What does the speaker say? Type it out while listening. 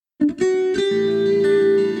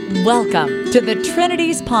Welcome to the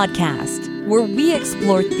Trinities Podcast, where we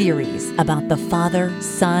explore theories about the Father,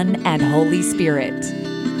 Son, and Holy Spirit.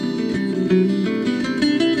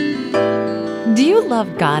 Do you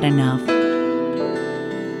love God enough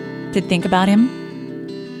to think about Him?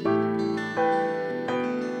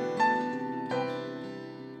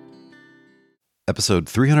 Episode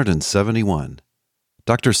 371,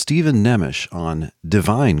 Dr. Stephen Nemes on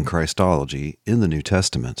Divine Christology in the New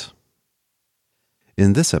Testament.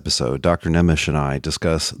 In this episode, Dr. Nemes and I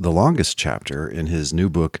discuss the longest chapter in his new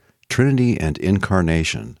book, Trinity and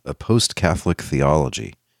Incarnation, a Post-Catholic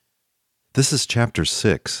Theology. This is chapter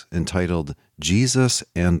 6, entitled Jesus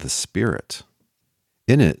and the Spirit.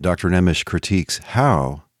 In it, Dr. Nemes critiques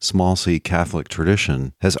how small c Catholic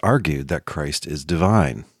tradition has argued that Christ is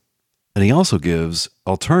divine. And he also gives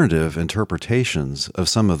alternative interpretations of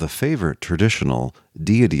some of the favorite traditional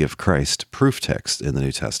deity of Christ proof texts in the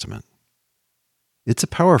New Testament. It's a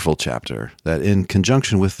powerful chapter that, in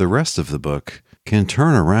conjunction with the rest of the book, can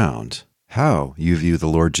turn around how you view the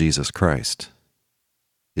Lord Jesus Christ.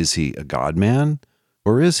 Is he a God-man,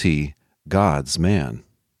 or is he God's man?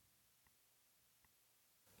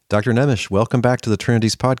 Dr. Nemes, welcome back to the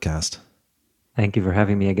Trinities Podcast. Thank you for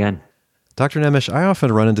having me again. Dr. Nemes, I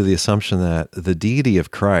often run into the assumption that the deity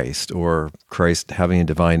of Christ, or Christ having a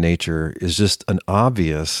divine nature, is just an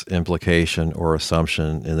obvious implication or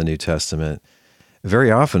assumption in the New Testament.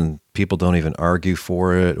 Very often, people don't even argue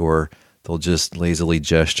for it, or they'll just lazily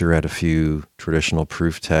gesture at a few traditional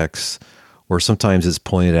proof texts, or sometimes it's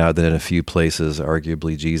pointed out that in a few places,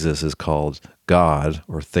 arguably, Jesus is called God,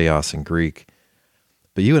 or theos in Greek.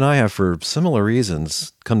 But you and I have, for similar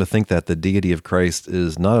reasons, come to think that the deity of Christ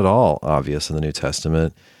is not at all obvious in the New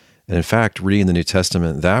Testament. And in fact, reading the New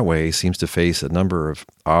Testament that way seems to face a number of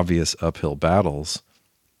obvious uphill battles.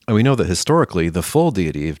 And we know that historically, the full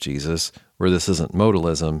deity of Jesus, where this isn't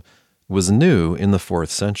modalism, was new in the 4th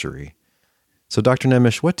century. So Dr.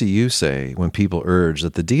 Nemes, what do you say when people urge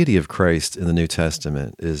that the deity of Christ in the New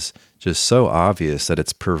Testament is just so obvious that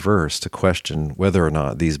it's perverse to question whether or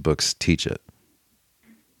not these books teach it?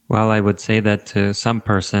 Well, I would say that to some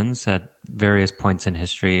persons at various points in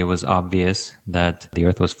history, it was obvious that the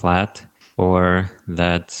earth was flat, or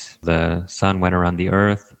that the sun went around the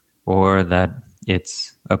earth, or that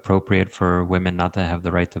it's appropriate for women not to have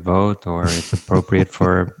the right to vote, or it's appropriate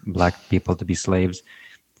for black people to be slaves.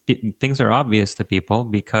 Things are obvious to people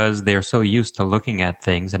because they're so used to looking at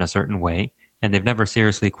things in a certain way, and they've never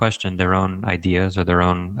seriously questioned their own ideas or their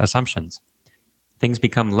own assumptions. Things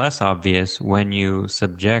become less obvious when you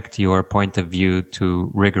subject your point of view to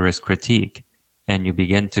rigorous critique, and you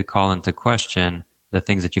begin to call into question the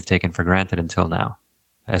things that you've taken for granted until now.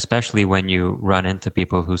 Especially when you run into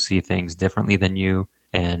people who see things differently than you,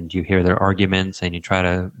 and you hear their arguments, and you try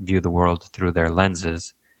to view the world through their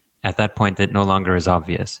lenses. At that point, it no longer is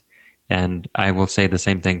obvious. And I will say the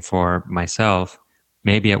same thing for myself.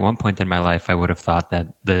 Maybe at one point in my life, I would have thought that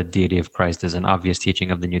the deity of Christ is an obvious teaching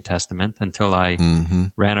of the New Testament until I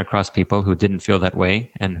ran across people who didn't feel that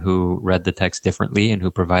way and who read the text differently and who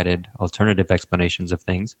provided alternative explanations of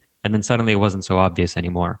things. And then suddenly it wasn't so obvious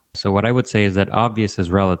anymore. So what I would say is that obvious is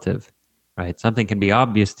relative, right? Something can be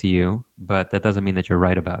obvious to you, but that doesn't mean that you're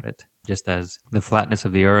right about it. Just as the flatness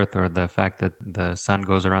of the earth, or the fact that the sun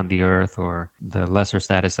goes around the earth, or the lesser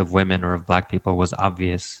status of women or of black people was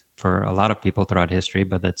obvious for a lot of people throughout history,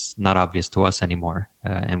 but that's not obvious to us anymore.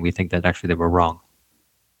 And we think that actually they were wrong.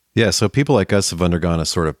 Yeah, so people like us have undergone a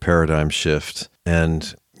sort of paradigm shift.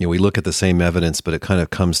 And we look at the same evidence, but it kind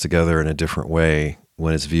of comes together in a different way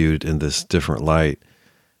when it's viewed in this different light.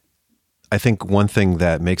 I think one thing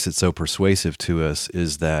that makes it so persuasive to us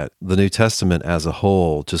is that the New Testament as a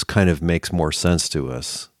whole just kind of makes more sense to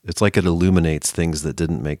us. It's like it illuminates things that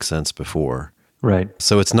didn't make sense before. Right.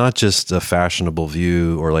 So it's not just a fashionable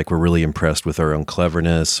view, or like we're really impressed with our own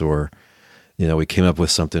cleverness, or, we came up with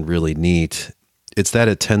something really neat. It's that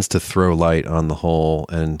it tends to throw light on the whole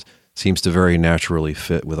and seems to very naturally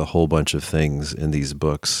fit with a whole bunch of things in these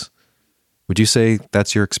books. Would you say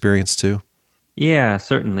that's your experience too? Yeah,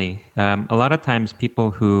 certainly. A lot of times people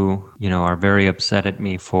who, are very upset at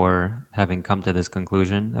me for having come to this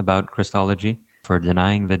conclusion about Christology, for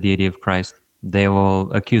denying the deity of Christ, they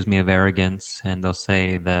will accuse me of arrogance, and they'll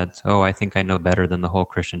say that, I think I know better than the whole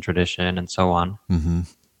Christian tradition, and so on. Mm-hmm.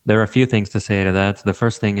 There are a few things to say to that. The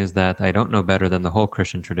first thing is that I don't know better than the whole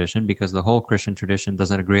Christian tradition, because the whole Christian tradition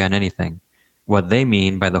doesn't agree on anything. What they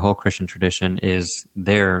mean by the whole Christian tradition is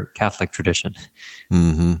their Catholic tradition.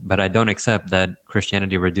 Mm-hmm. But I don't accept that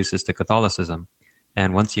Christianity reduces to Catholicism.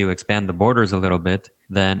 And once you expand the borders a little bit,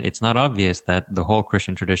 then it's not obvious that the whole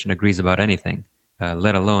Christian tradition agrees about anything.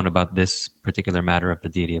 let alone about this particular matter of the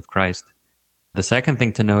deity of Christ. The second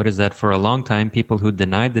thing to note is that for a long time, people who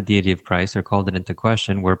denied the deity of Christ or called it into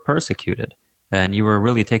question were persecuted. And you were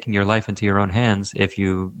really taking your life into your own hands if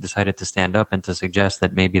you decided to stand up and to suggest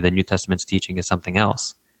that maybe the New Testament's teaching is something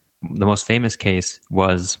else. The most famous case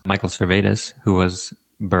was Michael Servetus, who was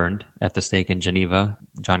burned at the stake in Geneva,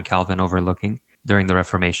 John Calvin overlooking during the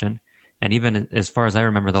Reformation. And even as far as I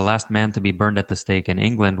remember, the last man to be burned at the stake in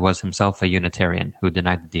England was himself a Unitarian who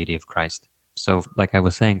denied the deity of Christ. So like I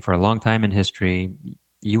was saying, for a long time in history,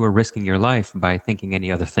 you were risking your life by thinking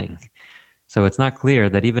any other thing. So it's not clear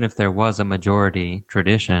that even if there was a majority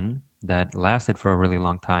tradition that lasted for a really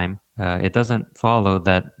long time, it doesn't follow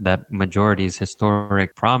that that majority's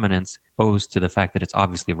historic prominence owes to the fact that it's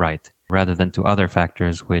obviously right, rather than to other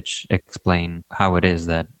factors which explain how it is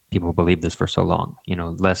that people believe this for so long,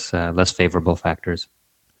 less favorable factors.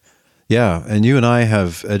 Yeah, and you and I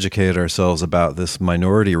have educated ourselves about this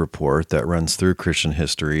minority report that runs through Christian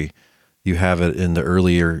history. You have it in the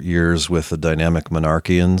earlier years with the dynamic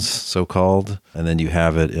monarchians, so-called, and then you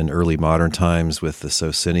have it in early modern times with the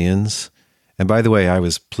Socinians. And by the way, I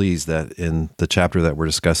was pleased that in the chapter that we're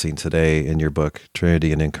discussing today in your book,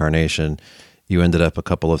 Trinity and Incarnation, you ended up a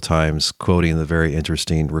couple of times quoting the very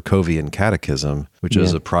interesting Racovian Catechism, which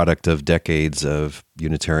is a product of decades of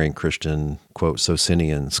Unitarian Christian, quote,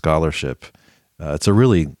 Socinian scholarship. It's a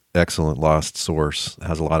really excellent lost source. It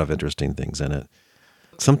has a lot of interesting things in it.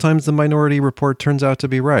 Sometimes the minority report turns out to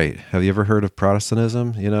be right. Have you ever heard of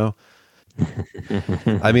Protestantism?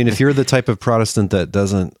 I mean, if you're the type of Protestant that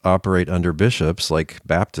doesn't operate under bishops, like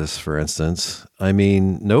Baptists, for instance, I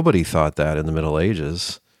mean, nobody thought that in the Middle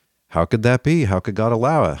Ages. How could that be? How could God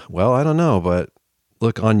allow it? Well, I don't know, but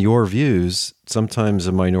look, on your views, sometimes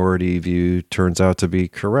a minority view turns out to be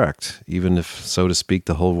correct, even if, so to speak,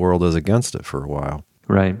 the whole world is against it for a while.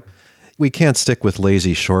 Right. We can't stick with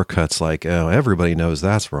lazy shortcuts like, oh, everybody knows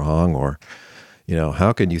that's wrong, or,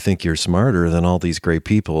 how can you think you're smarter than all these great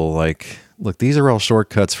people? Like, look, these are all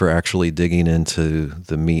shortcuts for actually digging into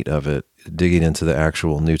the meat of it, digging into the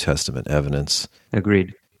actual New Testament evidence.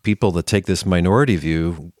 Agreed. People that take this minority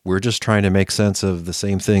view, we're just trying to make sense of the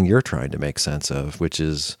same thing you're trying to make sense of, which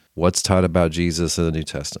is what's taught about Jesus in the New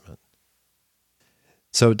Testament.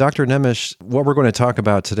 So, Dr. Nemes, what we're going to talk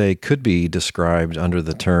about today could be described under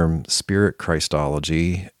the term spirit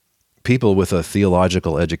Christology. People with a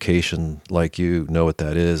theological education like you know what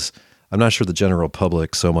that is. I'm not sure the general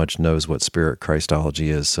public so much knows what spirit Christology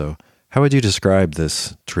is. So, how would you describe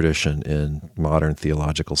this tradition in modern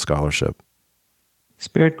theological scholarship?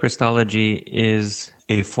 Spirit Christology is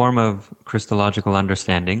a form of Christological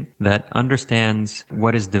understanding that understands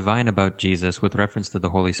what is divine about Jesus with reference to the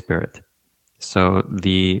Holy Spirit. So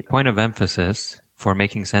the point of emphasis for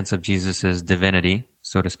making sense of Jesus's divinity,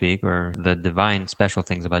 so to speak, or the divine special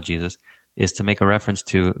things about Jesus, is to make a reference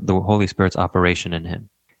to the Holy Spirit's operation in him.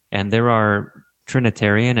 And there are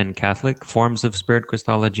Trinitarian and Catholic forms of Spirit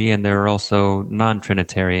Christology, and there are also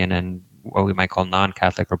non-Trinitarian and what we might call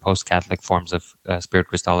non-Catholic or post-Catholic forms of Spirit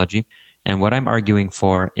Christology. And what I'm arguing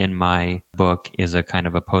for in my book is a kind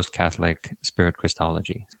of a post-Catholic Spirit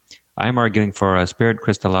Christology. I'm arguing for a Spirit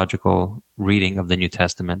Christological reading of the New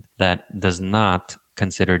Testament that does not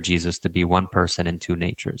consider Jesus to be one person in two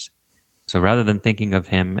natures. So rather than thinking of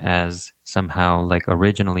him as somehow like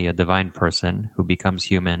originally a divine person who becomes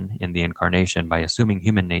human in the incarnation by assuming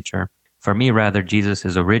human nature, for me, rather, Jesus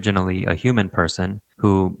is originally a human person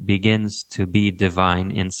who begins to be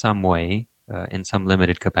divine in some way, in some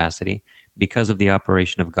limited capacity, because of the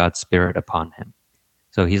operation of God's Spirit upon him.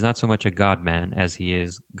 So he's not so much a God-man as he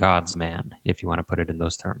is God's man, if you want to put it in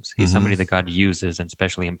those terms. He's somebody that God uses and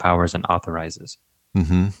specially empowers and authorizes.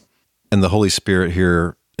 Mm-hmm. And the Holy Spirit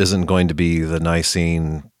here isn't going to be the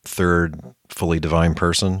Nicene third fully divine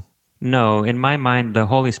person? No, in my mind, the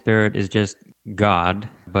Holy Spirit is just God,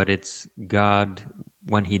 but it's God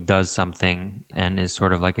when he does something and is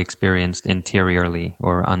sort of like experienced interiorly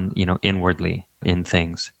or inwardly in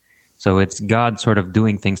things. So it's God sort of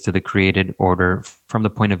doing things to the created order from the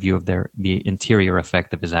point of view of the interior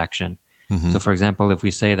effect of his action. Mm-hmm. So for example, if we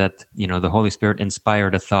say that, the Holy Spirit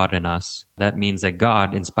inspired a thought in us, that means that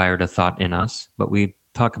God inspired a thought in us, but we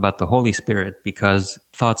talk about the Holy Spirit because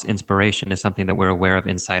thought's inspiration is something that we're aware of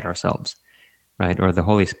inside ourselves, right? Or the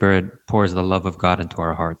Holy Spirit pours the love of God into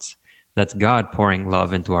our hearts. That's God pouring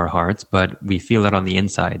love into our hearts, but we feel it on the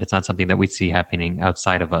inside. It's not something that we see happening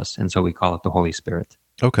outside of us, and so we call it the Holy Spirit.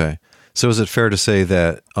 Okay. So is it fair to say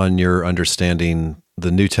that on your understanding,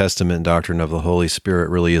 the New Testament doctrine of the Holy Spirit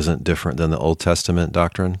really isn't different than the Old Testament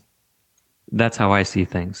doctrine? That's how I see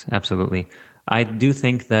things, absolutely. I do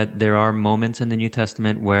think that there are moments in the New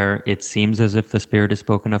Testament where it seems as if the Spirit is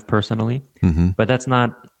spoken of personally, but that's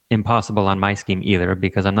not impossible on my scheme either,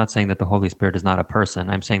 because I'm not saying that the Holy Spirit is not a person.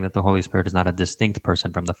 I'm saying that the Holy Spirit is not a distinct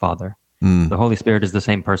person from the Father. The Holy Spirit is the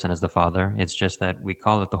same person as the Father. It's just that we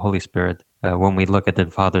call it the Holy Spirit when we look at the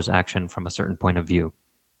Father's action from a certain point of view.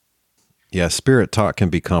 Yeah, Spirit talk can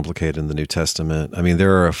be complicated in the New Testament. I mean,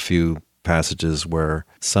 there are a few passages where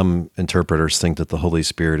some interpreters think that the Holy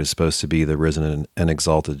Spirit is supposed to be the risen and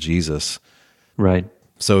exalted Jesus. Right.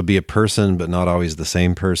 So it'd be a person, but not always the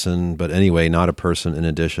same person. But anyway, not a person in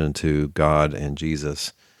addition to God and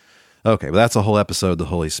Jesus. Okay, well, that's a whole episode, the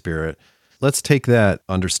Holy Spirit. Let's take that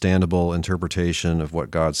understandable interpretation of what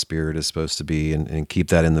God's Spirit is supposed to be and keep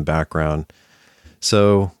that in the background.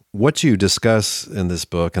 So what you discuss in this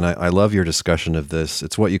book, and I love your discussion of this,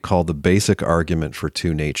 it's what you call the basic argument for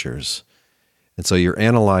two natures. And so you're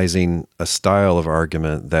analyzing a style of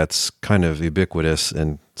argument that's kind of ubiquitous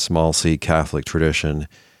in small c Catholic tradition,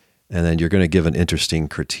 and then you're going to give an interesting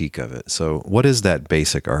critique of it. So what is that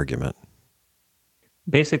basic argument?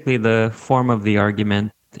 Basically, the form of the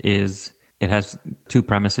argument is it has two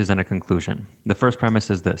premises and a conclusion. The first premise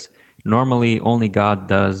is this: normally only God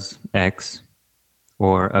does X,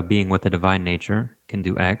 or a being with a divine nature can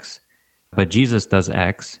do X, but Jesus does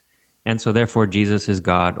X, and so therefore Jesus is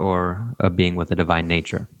God or a being with a divine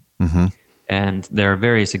nature. And there are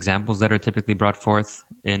various examples that are typically brought forth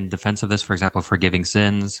in defense of this, for example, forgiving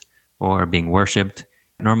sins or being worshipped.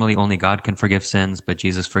 Normally only God can forgive sins, but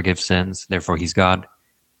Jesus forgives sins, therefore he's God.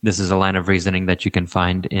 This is a line of reasoning that you can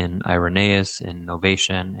find in Irenaeus, in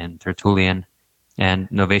Novatian, in Tertullian. And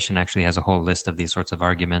Novatian actually has a whole list of these sorts of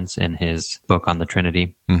arguments in his book on the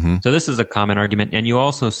Trinity. So this is a common argument. And you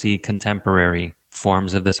also see contemporary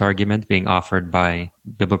forms of this argument being offered by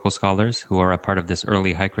biblical scholars who are a part of this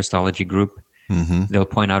early high Christology group. They'll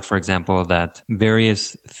point out, for example, that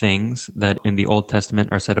various things that in the Old Testament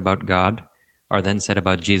are said about God are then said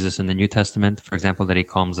about Jesus in the New Testament. For example, that he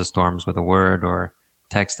calms the storms with a word, or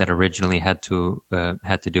texts that originally had to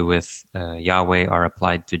do with Yahweh are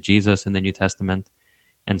applied to Jesus in the New Testament.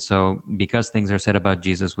 And so because things are said about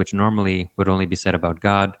Jesus, which normally would only be said about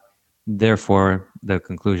God, therefore the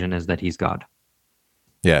conclusion is that he's God.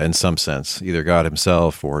 Yeah, in some sense, either God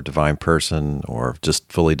himself or divine person or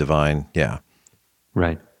just fully divine. Yeah.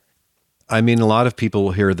 Right. I mean, a lot of people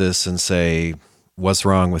will hear this and say, what's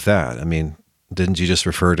wrong with that? I mean, didn't you just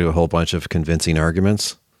refer to a whole bunch of convincing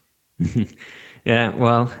arguments? Yeah,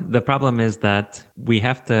 well, the problem is that we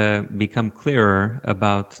have to become clearer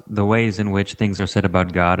about the ways in which things are said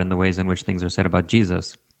about God and the ways in which things are said about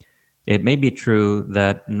Jesus. It may be true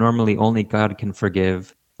that normally only God can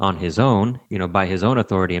forgive on his own, by his own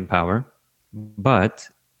authority and power, but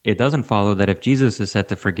it doesn't follow that if Jesus is said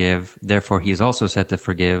to forgive, therefore he's also said to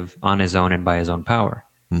forgive on his own and by his own power.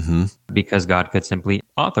 Because God could simply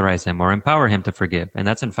authorize him or empower him to forgive. And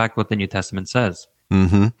that's in fact what the New Testament says.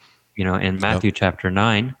 In Matthew chapter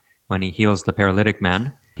 9, when he heals the paralytic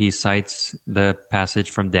man, he cites the passage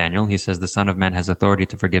from Daniel. He says, the Son of Man has authority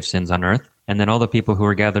to forgive sins on earth. And then all the people who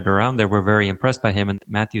were gathered around there were very impressed by him. And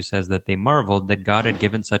Matthew says that they marveled that God had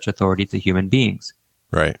given such authority to human beings.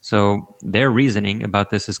 Right. So their reasoning about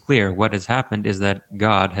this is clear. What has happened is that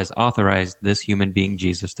God has authorized this human being,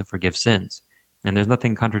 Jesus, to forgive sins. And there's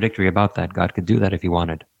nothing contradictory about that. God could do that if he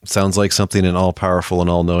wanted. Sounds like something an all-powerful and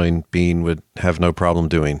all-knowing being would have no problem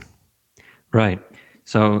doing. Right.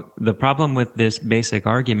 So the problem with this basic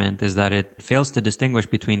argument is that it fails to distinguish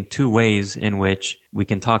between two ways in which we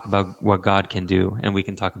can talk about what God can do and we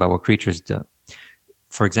can talk about what creatures do.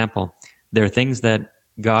 For example, there are things that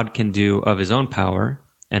God can do of his own power,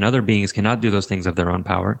 and other beings cannot do those things of their own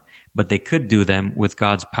power, but they could do them with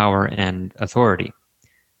God's power and authority.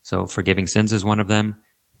 So forgiving sins is one of them.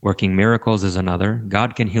 Working miracles is another.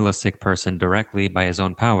 God can heal a sick person directly by his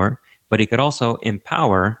own power, but he could also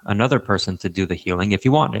empower another person to do the healing if he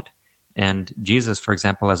wanted. And Jesus, for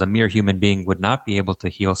example, as a mere human being, would not be able to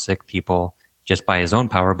heal sick people just by his own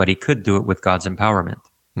power, but he could do it with God's empowerment.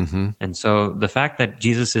 And so the fact that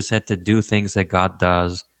Jesus is said to do things that God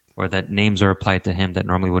does, or that names are applied to him that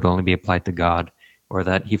normally would only be applied to God, or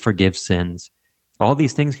that he forgives sins, all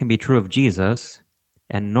these things can be true of Jesus,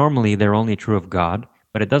 and normally they're only true of God,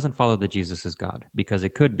 but it doesn't follow that Jesus is God, because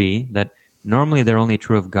it could be that normally they're only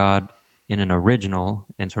true of God in an original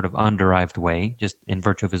and sort of underived way, just in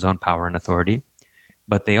virtue of his own power and authority.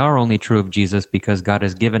 But they are only true of Jesus because God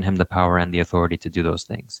has given him the power and the authority to do those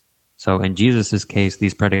things. So in Jesus' case,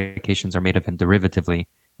 these predications are made of him derivatively,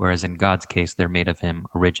 whereas in God's case, they're made of him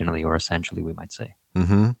originally or essentially, we might say.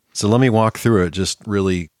 So let me walk through it just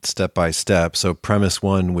really step by step. So premise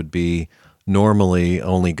one would be normally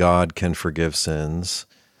only God can forgive sins,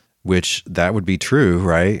 which that would be true,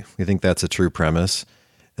 right? We think that's a true premise.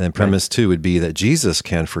 And then premise two would be that Jesus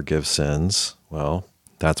can forgive sins. Well,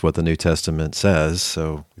 that's what the New Testament says,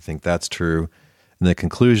 so we think that's true. And the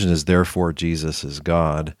conclusion is, therefore, Jesus is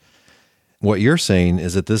God. What you're saying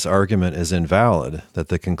is that this argument is invalid, that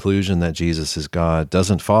the conclusion that Jesus is God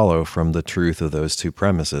doesn't follow from the truth of those two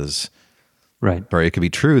premises. Right. Or it could be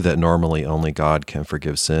true that normally only God can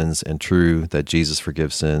forgive sins, and true that Jesus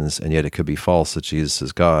forgives sins, and yet it could be false that Jesus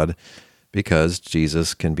is God, because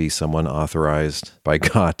Jesus can be someone authorized by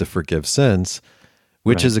God to forgive sins,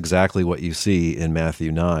 which is exactly what you see in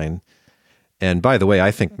Matthew 9. And by the way, I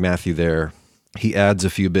think Matthew there, he adds a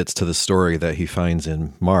few bits to the story that he finds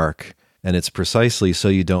in Mark. And it's precisely so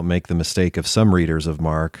you don't make the mistake of some readers of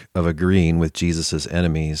Mark of agreeing with Jesus'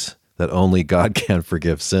 enemies that only God can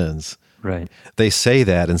forgive sins. Right. They say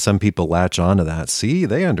that, and some people latch onto that. See,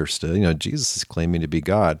 they understood. Jesus is claiming to be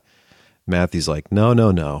God. Matthew's like,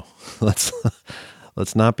 no.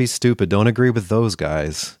 Let's not be stupid. Don't agree with those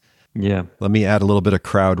guys. Yeah. Let me add a little bit of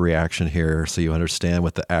crowd reaction here so you understand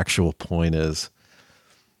what the actual point is.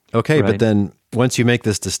 Okay, but then once you make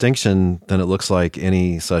this distinction, then it looks like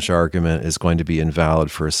any such argument is going to be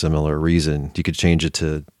invalid for a similar reason. You could change it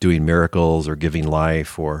to doing miracles or giving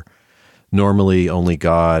life, or normally only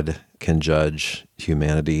God can judge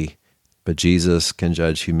humanity, but Jesus can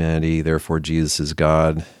judge humanity, therefore Jesus is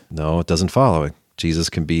God. No, it doesn't follow. Jesus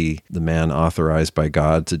can be the man authorized by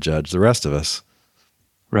God to judge the rest of us.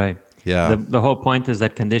 Right. Yeah. The whole point is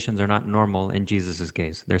that conditions are not normal in Jesus'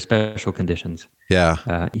 case. They're special conditions.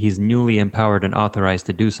 Yeah. He's newly empowered and authorized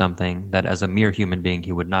to do something that as a mere human being,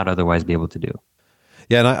 he would not otherwise be able to do.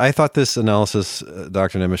 Yeah, and I thought this analysis,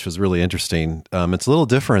 Dr. Nemes, was really interesting. It's a little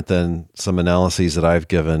different than some analyses that I've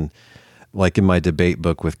given, like in my debate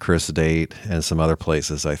book with Chris Date and some other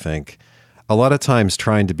places, I think. A lot of times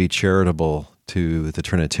trying to be charitable to the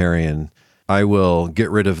Trinitarian, I will get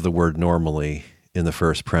rid of the word normally in the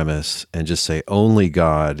first premise and just say only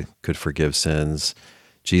God could forgive sins.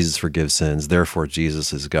 Jesus forgives sins, therefore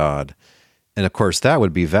Jesus is God. And of course that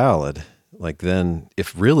would be valid. Like then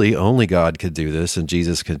if really only God could do this and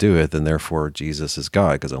Jesus can do it, then therefore Jesus is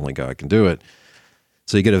God because only God can do it.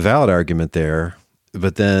 So you get a valid argument there,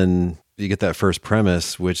 but then you get that first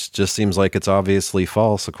premise, which just seems like it's obviously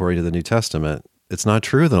false according to the New Testament. It's not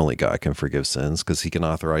true that only God can forgive sins because he can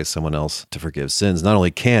authorize someone else to forgive sins. Not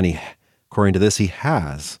only can he, according to this, he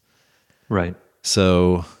has. Right.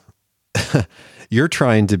 So you're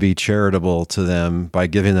trying to be charitable to them by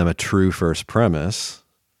giving them a true first premise,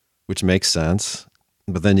 which makes sense,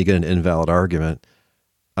 but then you get an invalid argument.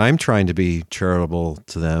 I'm trying to be charitable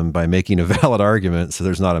to them by making a valid argument so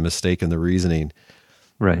there's not a mistake in the reasoning.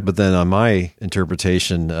 Right. But then on my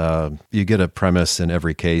interpretation, you get a premise in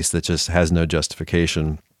every case that just has no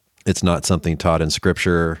justification. It's not something taught in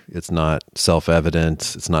Scripture. It's not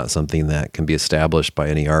self-evident. It's not something that can be established by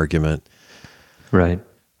any argument. Right.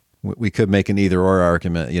 We could make an either-or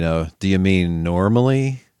argument. Do you mean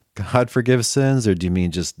normally God forgives sins, or do you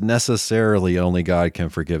mean just necessarily only God can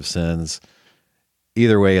forgive sins?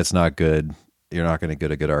 Either way, it's not good. You're not going to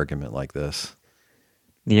get a good argument like this.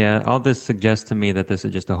 Yeah, all this suggests to me that this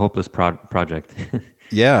is just a hopeless project.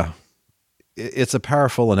 Yeah. It's a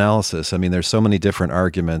powerful analysis. I mean, there's so many different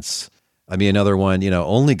arguments. I mean, another one,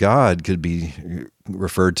 only God could be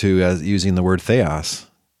referred to as using the word theos,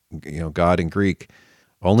 God in Greek.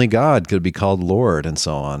 Only God could be called Lord and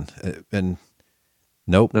so on. And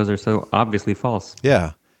nope. Those are so obviously false.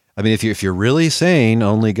 Yeah. I mean, if you're really saying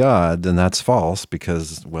only God, then that's false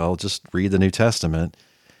because, well, just read the New Testament.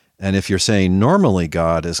 And if you're saying normally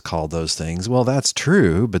God is called those things, well, that's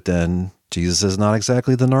true, but then Jesus is not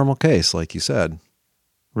exactly the normal case, like you said.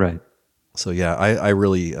 Right. So yeah, I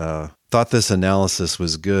really thought this analysis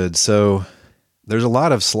was good. So there's a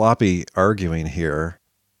lot of sloppy arguing here.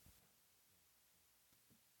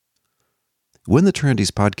 When the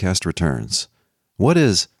Trinities podcast returns, what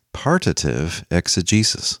is partitive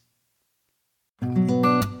exegesis?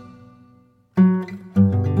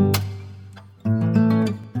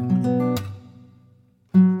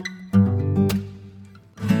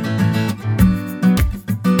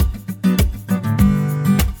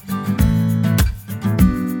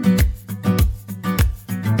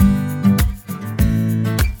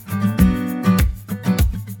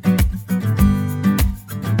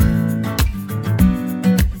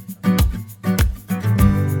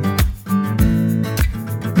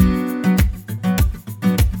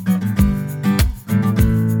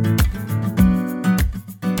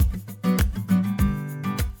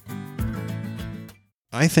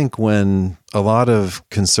 I think when a lot of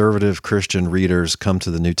conservative Christian readers come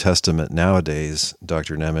to the New Testament nowadays,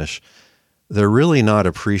 Dr. Nemes, they're really not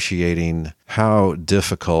appreciating how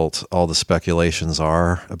difficult all the speculations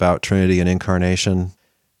are about Trinity and incarnation.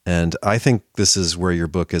 And I think this is where your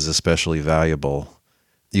book is especially valuable.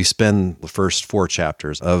 You spend the first 4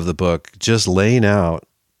 chapters of the book just laying out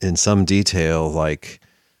in some detail, like,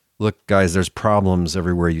 look, guys, there's problems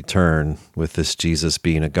everywhere you turn with this Jesus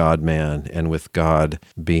being a God-man and with God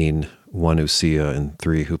being one ousia and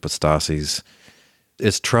 3 hypostases.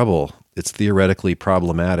 It's trouble. It's theoretically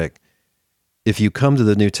problematic. If you come to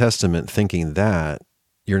the New Testament thinking that,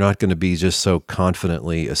 you're not going to be just so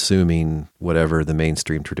confidently assuming whatever the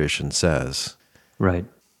mainstream tradition says. Right.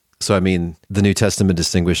 So, I mean, the New Testament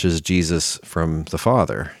distinguishes Jesus from the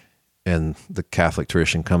Father, and the Catholic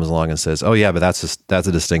tradition comes along and says, oh yeah, but that's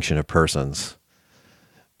a distinction of persons,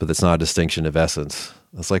 but that's not a distinction of essence.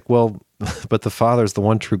 It's like, well, but the Father's the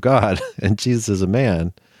one true God, and Jesus is a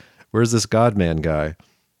man. Where's this God-man guy?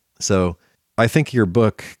 So I think your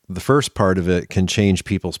book, the first part of it, can change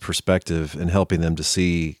people's perspective in helping them to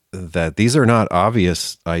see that these are not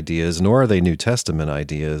obvious ideas, nor are they New Testament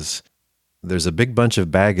ideas. There's a big bunch of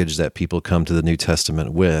baggage that people come to the New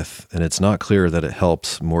Testament with, and it's not clear that it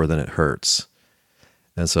helps more than it hurts.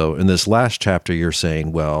 And so in this last chapter, you're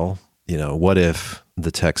saying, well, what if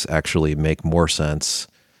the texts actually make more sense,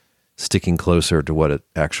 sticking closer to what it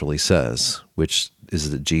actually says, which is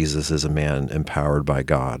that Jesus is a man empowered by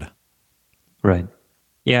God. Right.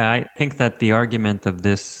 Yeah, I think that the argument of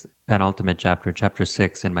this penultimate chapter, chapter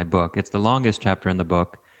 6 in my book, it's the longest chapter in the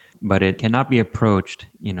book, but it cannot be approached,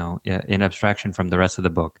 in abstraction from the rest of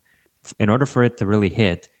the book. In order for it to really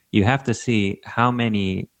hit, you have to see how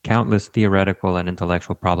many countless theoretical and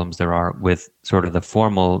intellectual problems there are with sort of the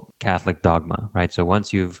formal Catholic dogma, right? So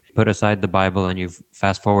once you've put aside the Bible and you've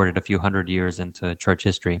fast forwarded a few hundred years into church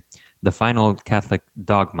history, the final Catholic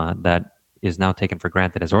dogma that is now taken for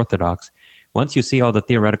granted as orthodox, once you see all the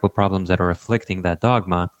theoretical problems that are afflicting that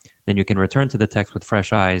dogma, then you can return to the text with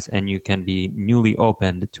fresh eyes and you can be newly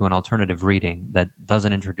opened to an alternative reading that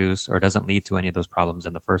doesn't introduce or doesn't lead to any of those problems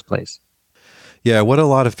in the first place. Yeah, what a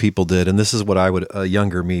lot of people did, and this is what a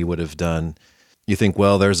younger me would have done. You think,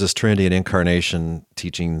 well, there's this Trinity and Incarnation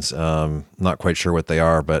teachings, not quite sure what they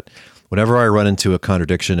are, but whenever I run into a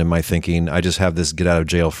contradiction in my thinking, I just have this get out of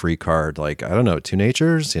jail free card, like, I don't know, 2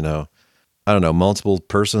 natures, I don't know, multiple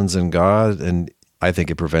persons in God, and I think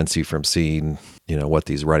it prevents you from seeing, what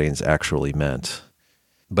these writings actually meant.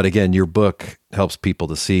 But again, your book helps people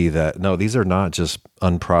to see that, no, these are not just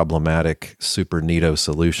unproblematic, super neato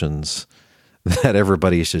solutions that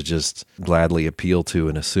everybody should just gladly appeal to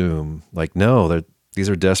and assume. Like, no, these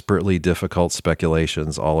are desperately difficult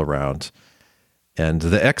speculations all around. And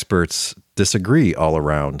the experts disagree all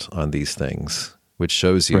around on these things, which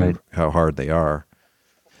shows you how hard they are.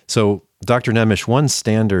 So, Dr. Nemes, one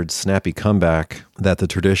standard snappy comeback that the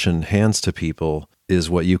tradition hands to people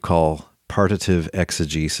is what you call partitive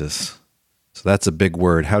exegesis. So that's a big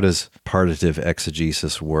word. How does partitive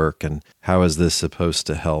exegesis work, and how is this supposed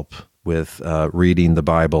to help with reading the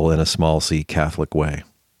Bible in a small c Catholic way?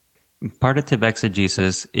 Partitive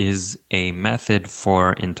exegesis is a method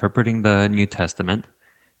for interpreting the New Testament,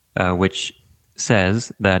 which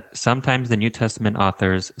says that sometimes the New Testament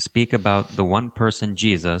authors speak about the one person,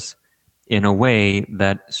 Jesus, in a way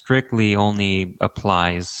that strictly only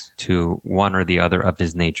applies to one or the other of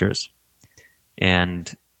his natures.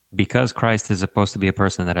 And because Christ is supposed to be a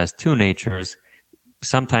person that has 2 natures,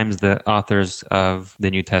 sometimes the authors of the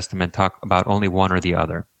New Testament talk about only one or the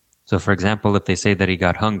other. So, for example, if they say that he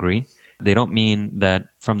got hungry, they don't mean that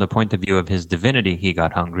from the point of view of his divinity he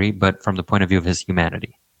got hungry, but from the point of view of his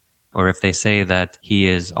humanity. Or if they say that he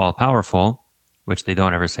is all-powerful, which they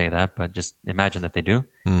don't ever say that, but just imagine that they do,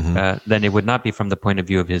 then it would not be from the point of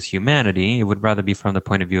view of his humanity, it would rather be from the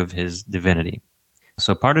point of view of his divinity.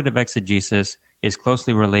 So partitive exegesis is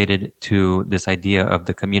closely related to this idea of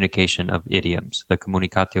the communication of idioms, the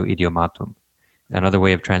communicatio idiomatum. Another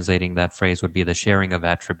way of translating that phrase would be the sharing of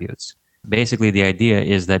attributes. Basically, the idea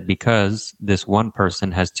is that because this one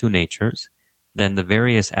person has 2 natures, then the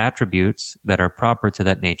various attributes that are proper to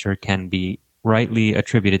that nature can be rightly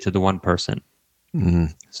attributed to the one person.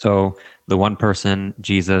 So the one person,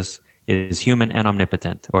 Jesus, is human and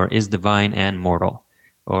omnipotent, or is divine and mortal,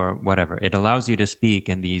 or whatever. It allows you to speak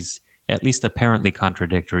in these at least apparently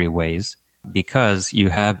contradictory ways, because you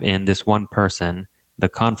have in this one person the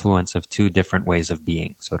confluence of 2 different ways of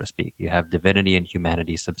being, so to speak. You have divinity and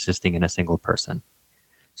humanity subsisting in a single person.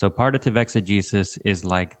 So partitive exegesis is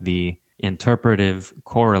like the interpretive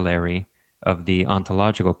corollary of the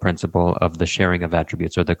ontological principle of the sharing of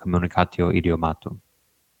attributes, or the communicatio idiomatum.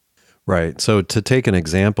 Right. So to take an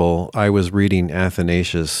example, I was reading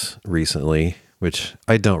Athanasius recently, which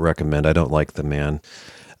I don't recommend. I don't like the man.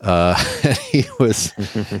 He was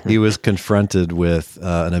he was confronted with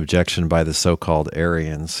an objection by the so-called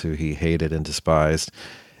Arians, who he hated and despised.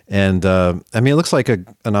 And it looks like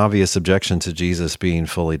an obvious objection to Jesus being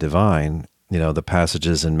fully divine. The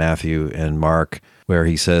passages in Matthew and Mark where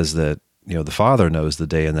he says that the Father knows the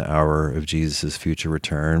day and the hour of Jesus' future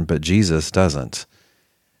return, but Jesus doesn't.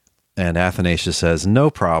 And Athanasius says, no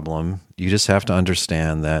problem. You just have to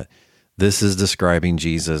understand that this is describing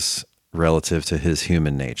Jesus relative to his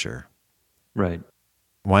human nature. Right.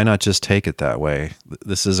 Why not just take it that way?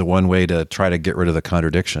 This is one way to try to get rid of the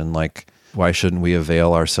contradiction. Like, why shouldn't we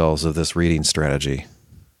avail ourselves of this reading strategy?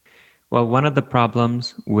 Well, one of the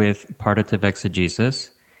problems with partitive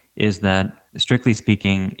exegesis is that, strictly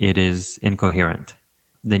speaking, it is incoherent.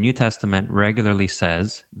 The New Testament regularly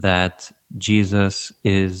says that Jesus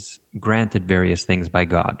is granted various things by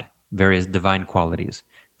God, various divine qualities.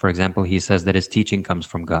 For example, he says that his teaching comes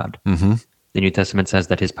from God. Mm-hmm. The New Testament says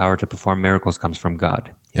that his power to perform miracles comes from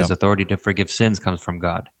God. His authority to forgive sins comes from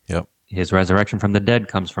God. Yep. His resurrection from the dead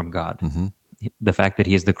comes from God. Mm-hmm. The fact that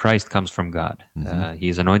he is the Christ comes from God. Mm-hmm. He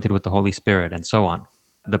is anointed with the Holy Spirit, and so on.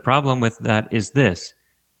 The problem with that is this.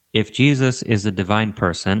 If Jesus is a divine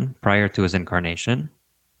person prior to his incarnation,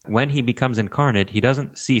 when he becomes incarnate, he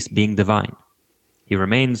doesn't cease being divine. He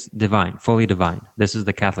remains divine, fully divine. This is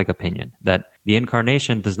the Catholic opinion, that the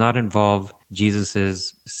incarnation does not involve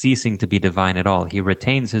Jesus's ceasing to be divine at all. He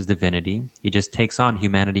retains his divinity. He just takes on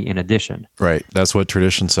humanity in addition. Right. That's what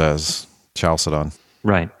tradition says. Chalcedon.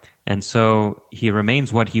 Right. And so he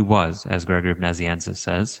remains what he was, as Gregory of Nazianzus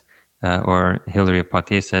says, or Hilary of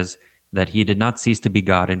Poitiers says, that he did not cease to be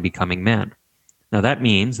God in becoming man. Now that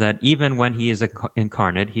means that even when he is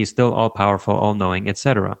incarnate, he's still all-powerful, all-knowing,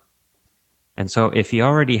 etc. And so if he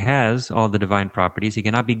already has all the divine properties, he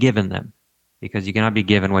cannot be given them, because you cannot be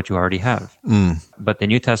given what you already have. But the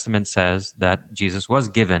New Testament says that Jesus was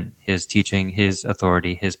given his teaching, his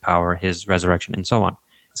authority, his power, his resurrection, and so on.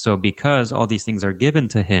 So because all these things are given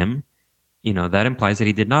to him, that implies that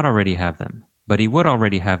he did not already have them. But he would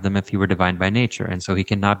already have them if he were divine by nature, and so he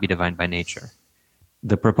cannot be divine by nature.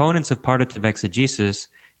 The proponents of partitive exegesis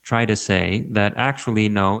try to say that actually,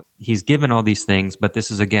 no, he's given all these things, but this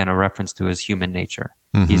is again a reference to his human nature.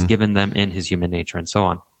 Mm-hmm. He's given them in his human nature, and so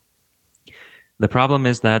on. The problem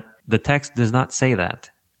is that the text does not say that.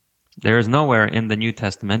 There is nowhere in the New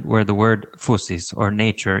Testament where the word physis, or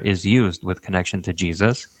nature, is used with connection to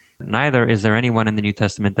Jesus. Neither is there anyone in the New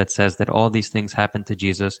Testament that says that all these things happened to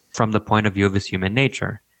Jesus from the point of view of his human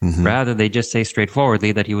nature. Mm-hmm. Rather, they just say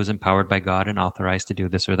straightforwardly that he was empowered by God and authorized to do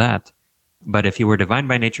this or that. But if he were divine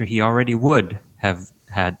by nature, he already would have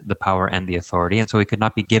had the power and the authority, and so he could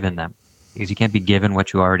not be given them. Because you can't be given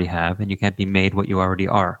what you already have, and you can't be made what you already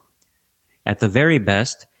are. At the very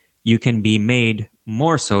best, you can be made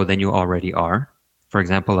more so than you already are. For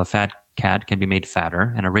example, a fat cat can be made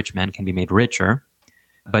fatter, and a rich man can be made richer.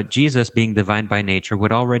 But Jesus, being divine by nature,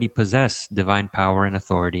 would already possess divine power and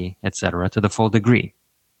authority, etc., to the full degree.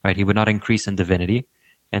 Right? He would not increase in divinity,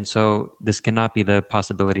 and so this cannot be the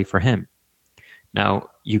possibility for him. Now,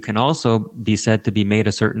 you can also be said to be made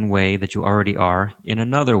a certain way that you already are in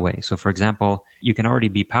another way. So, for example, you can already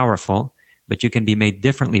be powerful, but you can be made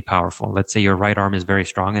differently powerful. Let's say your right arm is very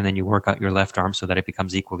strong, and then you work out your left arm so that it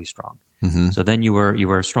becomes equally strong. Mm-hmm. So then you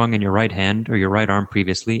were strong in your right hand or your right arm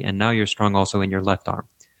previously, and now you're strong also in your left arm.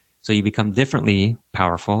 So you become differently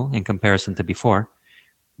powerful in comparison to before.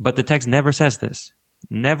 But the text never says this.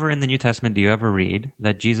 Never in the New Testament do you ever read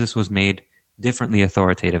that Jesus was made differently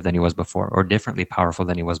authoritative than he was before, or differently powerful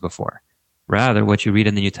than he was before. Rather, what you read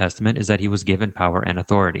in the New Testament is that he was given power and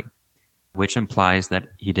authority, which implies that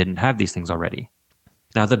he didn't have these things already.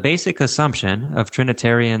 Now, the basic assumption of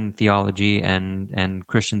Trinitarian theology and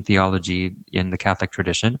Christian theology in the Catholic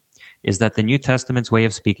tradition is that the New Testament's way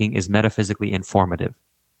of speaking is metaphysically informative.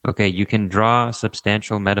 Okay, you can draw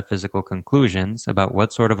substantial metaphysical conclusions about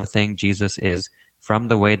what sort of a thing Jesus is from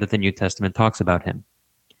the way that the New Testament talks about him.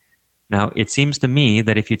 Now, it seems to me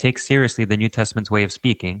that if you take seriously the New Testament's way of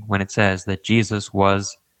speaking, when it says that Jesus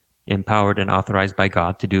was empowered and authorized by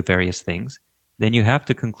God to do various things, then you have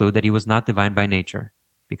to conclude that he was not divine by nature.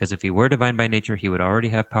 Because if he were divine by nature, he would already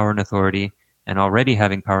have power and authority, and already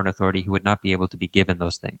having power and authority, he would not be able to be given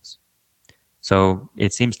those things. So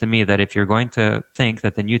it seems to me that if you're going to think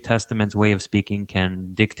that the New Testament's way of speaking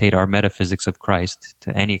can dictate our metaphysics of Christ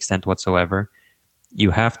to any extent whatsoever, you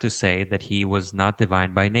have to say that he was not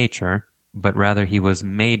divine by nature, but rather he was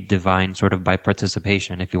made divine sort of by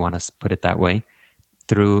participation, if you want to put it that way,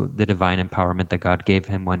 through the divine empowerment that God gave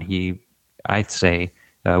him when he, I'd say,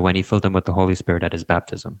 when he filled him with the Holy Spirit at his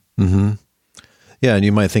baptism. Mm-hmm. Yeah, and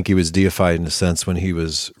you might think he was deified in a sense when he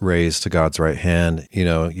was raised to God's right hand.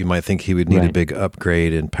 You might think he would need a big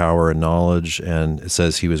upgrade in power and knowledge, and it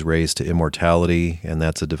says he was raised to immortality, and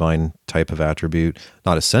that's a divine type of attribute.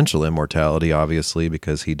 Not essential immortality, obviously,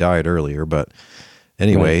 because he died earlier, but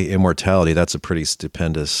anyway, immortality, that's a pretty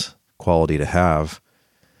stupendous quality to have.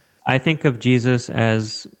 I think of Jesus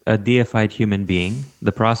as a deified human being.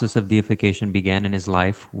 The process of deification began in his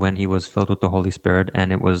life when he was filled with the Holy Spirit,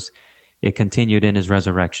 and it continued in his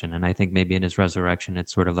resurrection. And I think maybe in his resurrection,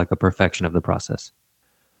 it's sort of like a perfection of the process.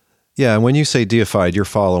 Yeah, and when you say deified, you're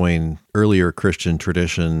following earlier Christian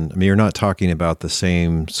tradition. I mean, you're not talking about the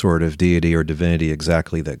same sort of deity or divinity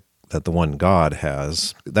exactly that the one God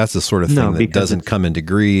has. That's the sort of thing that doesn't come in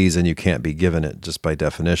degrees, and you can't be given it just by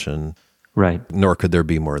definition. Right. Nor could there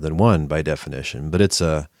be more than one by definition. But it's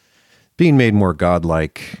being made more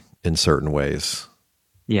godlike in certain ways.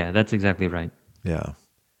 Yeah, that's exactly right. Yeah.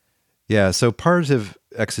 Yeah, so part of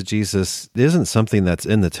exegesis isn't something that's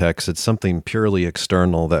in the text. It's something purely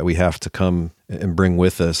external that we have to come and bring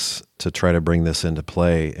with us to try to bring this into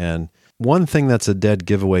play. And one thing that's a dead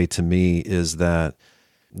giveaway to me is that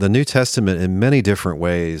the New Testament in many different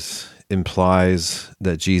ways implies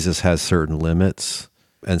that Jesus has certain limits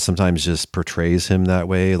and sometimes just portrays him that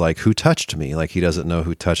way, like, who touched me? Like he doesn't know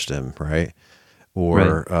who touched him, right?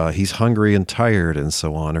 Or he's hungry and tired and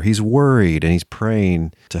so on, or he's worried and he's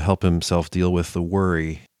praying to help himself deal with the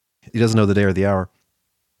worry. He doesn't know the day or the hour.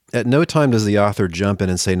 At no time does the author jump in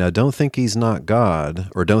and say, now don't think he's not God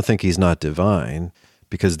or don't think he's not divine,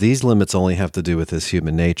 because these limits only have to do with his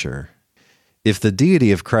human nature. If the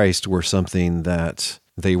deity of Christ were something that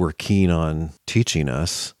they were keen on teaching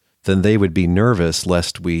us, then they would be nervous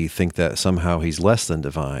lest we think that somehow he's less than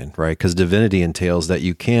divine, right? Because divinity entails that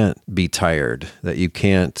you can't be tired, that you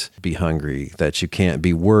can't be hungry, that you can't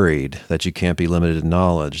be worried, that you can't be limited in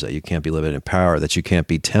knowledge, that you can't be limited in power, that you can't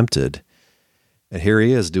be tempted. And here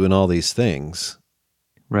he is doing all these things.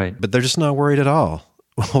 Right. But they're just not worried at all.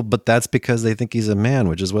 Well, but that's because they think he's a man,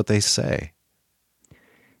 which is what they say.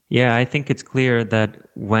 Yeah, I think it's clear that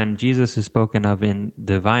when Jesus is spoken of in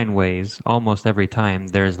divine ways, almost every time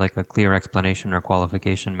there's like a clear explanation or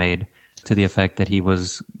qualification made to the effect that he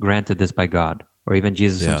was granted this by God. Or even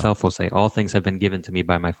Jesus himself will say, all things have been given to me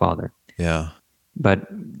by my Father. Yeah. But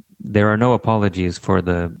there are no apologies for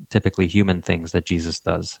the typically human things that Jesus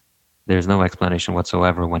does. There's no explanation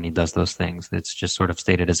whatsoever when he does those things. It's just sort of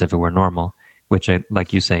stated as if it were normal, which,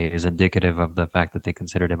 like you say, is indicative of the fact that they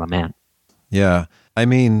considered him a man. Yeah. I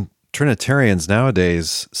mean, Trinitarians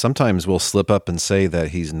nowadays sometimes will slip up and say that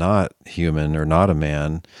he's not human or not a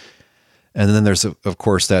man. And then there's, of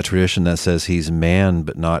course, that tradition that says he's man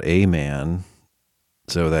but not a man.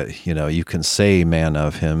 So that, you can say man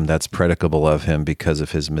of him, that's predicable of him because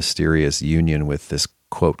of his mysterious union with this,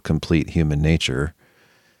 quote, complete human nature.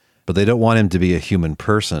 But they don't want him to be a human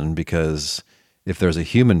person, because if there's a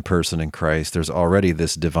human person in Christ, there's already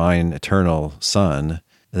this divine eternal Son.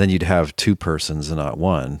 And then you'd have two persons and not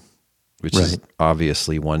one, which is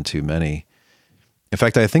obviously one too many. In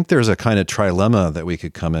fact, I think there's a kind of trilemma that we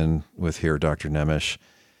could come in with here, Dr. Nemes.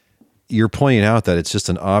 You're pointing out that it's just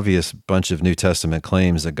an obvious bunch of New Testament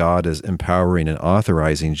claims that God is empowering and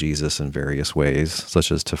authorizing Jesus in various ways, such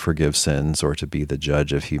as to forgive sins or to be the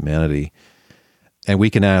judge of humanity. And we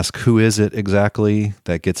can ask, who is it exactly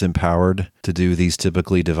that gets empowered to do these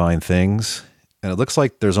typically divine things? And it looks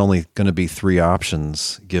like there's only going to be three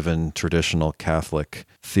options given traditional Catholic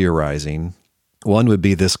theorizing. One would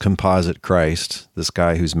be this composite Christ, this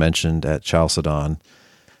guy who's mentioned at Chalcedon,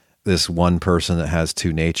 this one person that has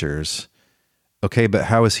two natures. Okay, but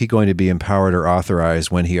how is he going to be empowered or authorized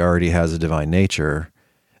when he already has a divine nature?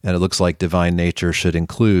 And it looks like divine nature should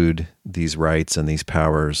include these rights and these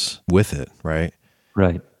powers with it, right?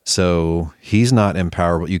 Right. So he's not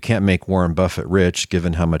empowerable. You can't make Warren Buffett rich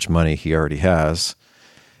given how much money he already has.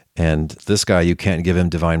 And this guy, you can't give him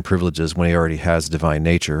divine privileges when he already has divine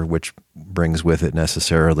nature, which brings with it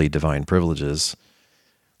necessarily divine privileges.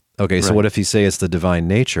 Okay, so what if you say it's the divine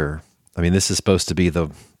nature? I mean, this is supposed to be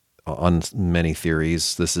on many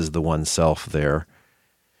theories, this is the one self there.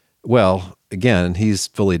 Well, again, he's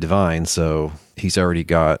fully divine, so he's already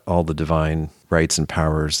got all the divine rights and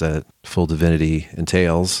powers that full divinity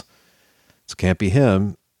entails. So it can't be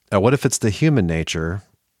him. Now, what if it's the human nature?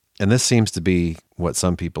 And this seems to be what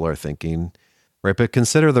some people are thinking, right? But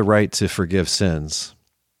consider the right to forgive sins.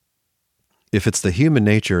 If it's the human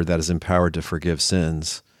nature that is empowered to forgive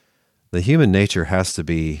sins, the human nature has to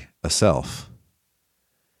be a self.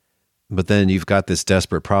 But then you've got this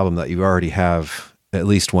desperate problem that you already have at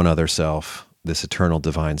least one other self, this eternal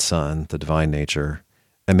divine Son, the divine nature.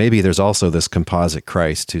 And maybe there's also this composite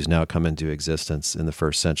Christ who's now come into existence in the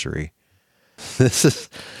first century. This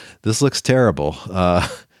looks terrible.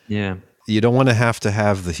 Yeah. You don't want to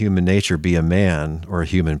have the human nature be a man or a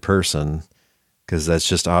human person, because that's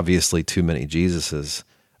just obviously too many Jesuses.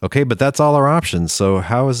 Okay, but that's all our options. So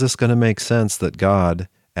how is this going to make sense that God,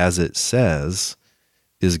 as it says,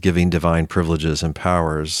 is giving divine privileges and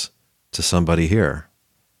powers to somebody here?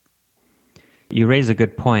 You raise a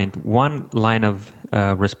good point. One line of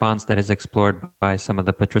response that is explored by some of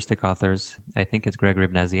the patristic authors, I think it's Gregory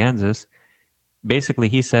of Nazianzus, basically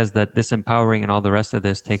he says that this empowering and all the rest of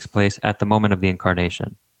this takes place at the moment of the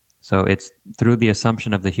incarnation. So it's through the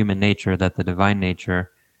assumption of the human nature that the divine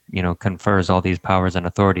nature, confers all these powers and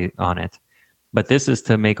authority on it. But this is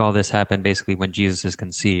to make all this happen basically when Jesus is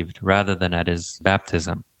conceived rather than at his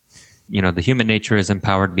baptism. The human nature is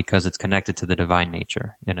empowered because it's connected to the divine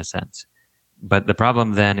nature in a sense. But the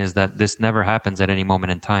problem then is that this never happens at any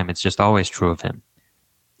moment in time. It's just always true of him.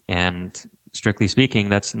 And strictly speaking,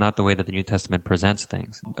 that's not the way that the New Testament presents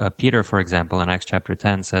things. Peter, for example, in Acts chapter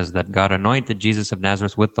 10 says that God anointed Jesus of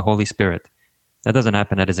Nazareth with the Holy Spirit. That doesn't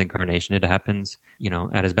happen at his incarnation. It happens,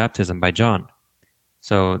 at his baptism by John.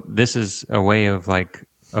 So this is a way of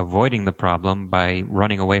avoiding the problem by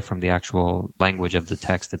running away from the actual language of the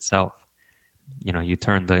text itself. You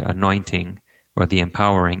turn the anointing or the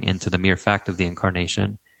empowering into the mere fact of the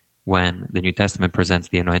incarnation, when the New Testament presents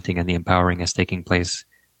the anointing and the empowering as taking place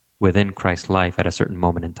within Christ's life at a certain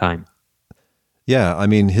moment in time. Yeah,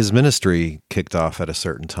 his ministry kicked off at a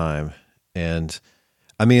certain time. And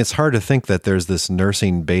it's hard to think that there's this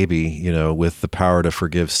nursing baby, with the power to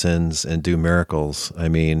forgive sins and do miracles.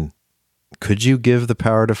 Could you give the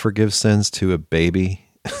power to forgive sins to a baby?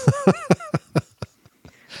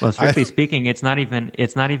 Well, strictly speaking, it's not even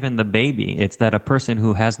the baby. It's that a person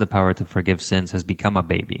who has the power to forgive sins has become a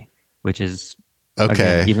baby, which is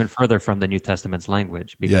again, even further from the New Testament's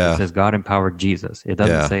language, because it says God empowered Jesus. It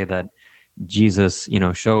doesn't say that Jesus,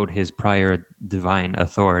 showed his prior divine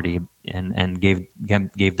authority and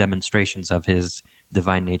gave demonstrations of his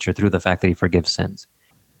divine nature through the fact that he forgives sins.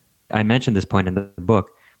 I mentioned this point in the book.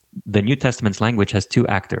 The New Testament's language has two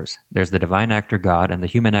actors. There's the divine actor God and the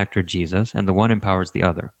human actor Jesus, and the one empowers the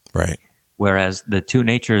other. Right. Whereas the two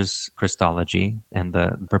natures Christology and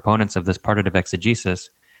the proponents of this partitive exegesis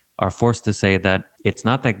are forced to say that it's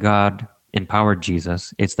not that God empowered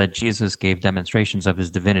Jesus, it's that Jesus gave demonstrations of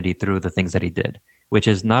his divinity through the things that he did, which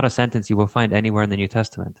is not a sentence you will find anywhere in the New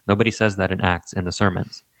Testament. Nobody says that in Acts, in the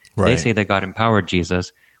sermons. Right. They say that God empowered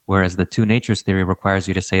Jesus, whereas the two natures theory requires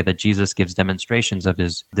you to say that Jesus gives demonstrations of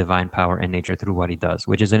his divine power and nature through what he does,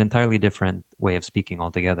 which is an entirely different way of speaking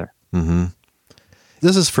altogether. Mm-hmm.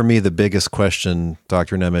 This is, for me, the biggest question,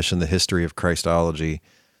 Dr. Nemes, in the history of Christology.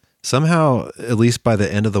 Somehow, at least by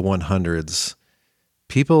the end of the 100s,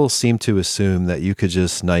 people seem to assume that you could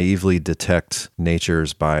just naively detect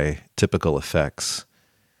natures by typical effects.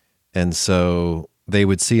 And so they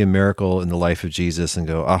would see a miracle in the life of Jesus and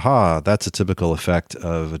go, aha, that's a typical effect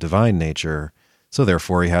of a divine nature, so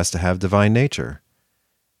therefore he has to have divine nature.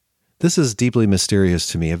 This is deeply mysterious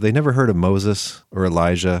to me. Have they never heard of Moses or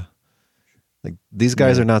Elijah? These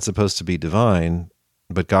guys are not supposed to be divine,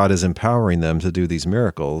 but God is empowering them to do these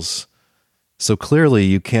miracles. So clearly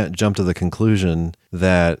you can't jump to the conclusion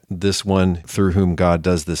that this one through whom God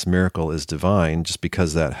does this miracle is divine just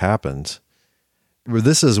because that happened.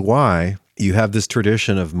 This is why you have this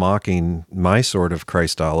tradition of mocking my sort of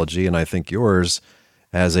Christology, and I think yours,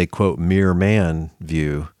 as a, quote, mere man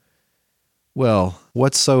view. Well,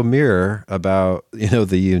 what's so mere about,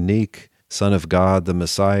 the unique Son of God, the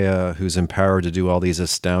Messiah, who's empowered to do all these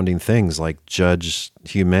astounding things like judge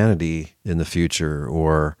humanity in the future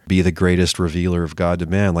or be the greatest revealer of God to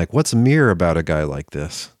man? What's mere about a guy like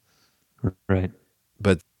this? Right.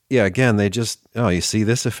 But yeah, again, they just, you see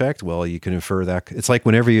this effect? Well, you can infer that. It's like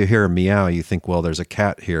whenever you hear a meow, you think, well, there's a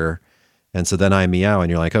cat here. And so then I meow and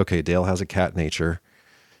you're like, okay, Dale has a cat nature.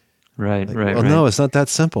 Right. No, it's not that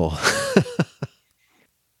simple.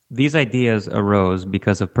 These ideas arose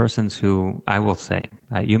because of persons who, I will say,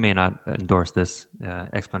 you may not endorse this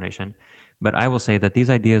explanation, but I will say that these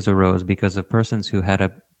ideas arose because of persons who had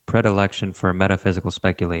a predilection for metaphysical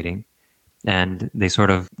speculating, and they sort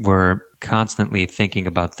of were constantly thinking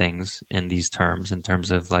about things in these terms, in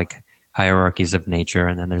terms of hierarchies of nature,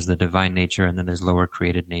 and then there's the divine nature, and then there's lower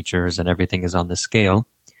created natures, and everything is on the scale.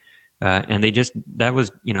 And that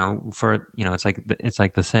was, it's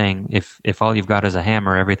like the saying, if all you've got is a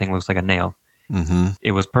hammer, everything looks like a nail. Mm-hmm.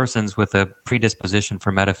 It was persons with a predisposition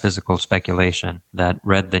for metaphysical speculation that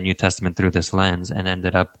read the New Testament through this lens and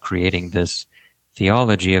ended up creating this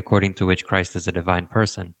theology according to which Christ is a divine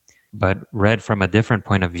person. But read from a different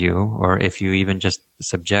point of view, or if you even just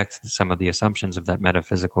subject some of the assumptions of that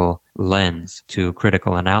metaphysical lens to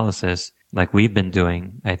critical analysis, like we've been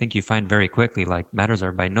doing, I think you find very quickly like matters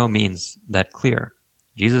are by no means that clear.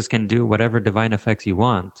 Jesus can do whatever divine effects you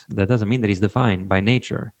want. That doesn't mean that he's divine by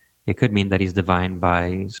nature. It could mean that he's divine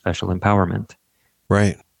by special empowerment.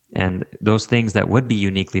 Right. And those things that would be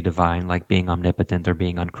uniquely divine, like being omnipotent or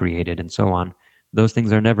being uncreated and so on, those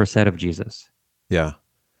things are never said of Jesus. Yeah.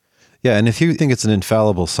 Yeah, and if you think it's an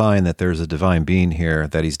infallible sign that there's a divine being here,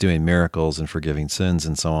 that he's doing miracles and forgiving sins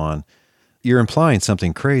and so on, you're implying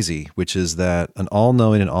something crazy, which is that an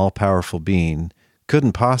all-knowing and all-powerful being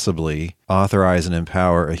couldn't possibly authorize and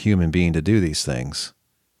empower a human being to do these things.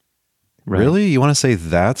 Right. Really? You want to say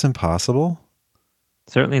that's impossible?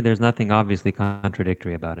 Certainly there's nothing obviously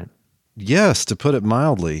contradictory about it. Yes, to put it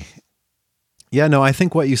mildly. Yeah, no, I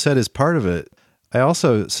think what you said is part of it. I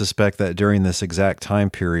also suspect that during this exact time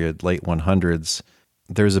period, late 100s,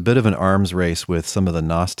 there's a bit of an arms race with some of the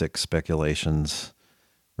Gnostic speculations,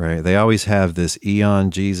 right? They always have this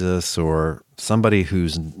eon Jesus or somebody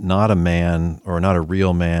who's not a man or not a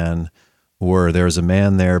real man, or there's a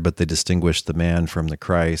man there, but they distinguish the man from the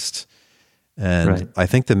Christ. And right. I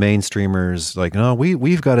think the mainstreamers, like, no,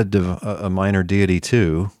 we've got a minor deity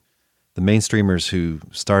too. The mainstreamers who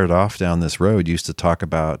started off down this road used to talk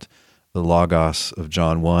about the Logos of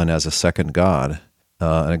John 1 as a second God,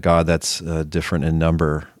 and a God that's different in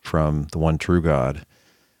number from the one true God.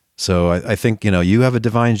 So I think, you have a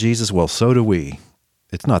divine Jesus, well, so do we.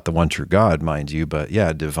 It's not the one true God, mind you, but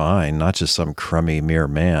yeah, divine, not just some crummy mere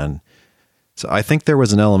man. So I think there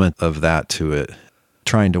was an element of that to it,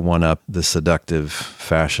 trying to one-up the seductive,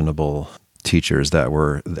 fashionable teachers that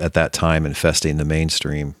were at that time infesting the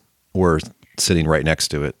mainstream, were sitting right next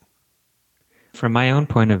to it. From my own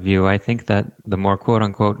point of view, I think that the more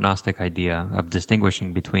quote-unquote Gnostic idea of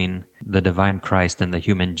distinguishing between the divine Christ and the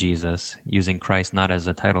human Jesus, using Christ not as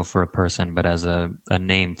a title for a person, but as a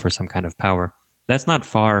name for some kind of power, that's not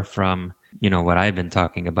far from, what I've been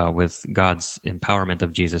talking about with God's empowerment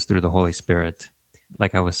of Jesus through the Holy Spirit.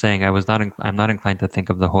 Like I was saying, I'm not inclined to think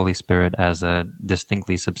of the Holy Spirit as a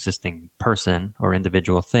distinctly subsisting person or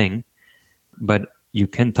individual thing, but you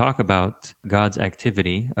can talk about God's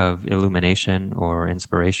activity of illumination or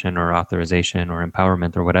inspiration or authorization or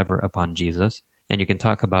empowerment or whatever upon Jesus. And you can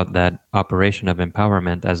talk about that operation of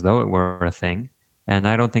empowerment as though it were a thing. And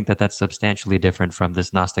I don't think that that's substantially different from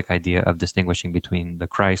this Gnostic idea of distinguishing between the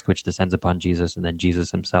Christ, which descends upon Jesus, and then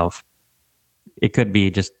Jesus himself. It could be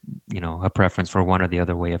just, a preference for one or the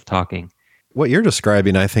other way of talking. What you're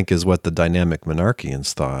describing, I think, is what the dynamic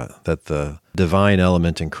monarchians thought, that the divine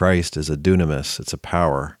element in Christ is a dunamis, it's a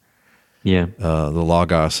power. Yeah. The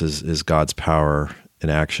Logos is God's power in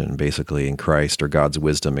action, basically, in Christ, or God's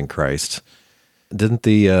wisdom in Christ. Didn't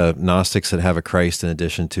the Gnostics that have a Christ in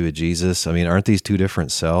addition to a Jesus, aren't these two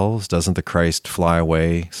different selves? Doesn't the Christ fly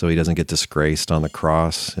away so he doesn't get disgraced on the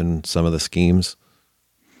cross in some of the schemes?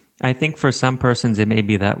 I think for some persons it may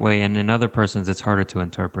be that way, and in other persons it's harder to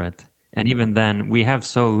interpret. And even then, we have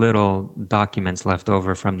so little documents left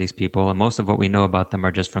over from these people, and most of what we know about them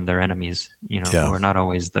are just from their enemies, who are not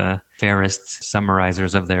always the fairest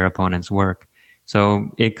summarizers of their opponent's work.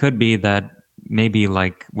 So it could be that maybe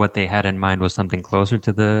like what they had in mind was something closer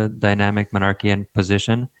to the dynamic monarchian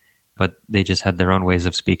position, but they just had their own ways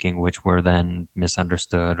of speaking, which were then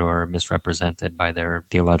misunderstood or misrepresented by their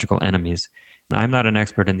theological enemies. I'm not an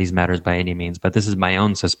expert in these matters by any means, but this is my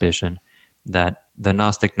own suspicion that the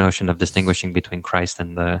Gnostic notion of distinguishing between Christ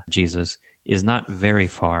and the Jesus is not very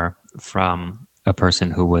far from a person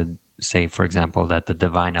who would say, for example, that the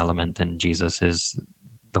divine element in Jesus is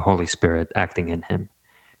the Holy Spirit acting in him.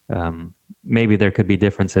 Maybe there could be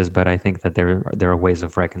differences, but I think that there are ways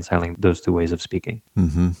of reconciling those two ways of speaking.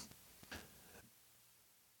 Mm-hmm.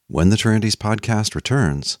 When the Trinities podcast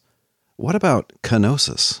returns, what about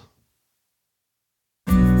kenosis?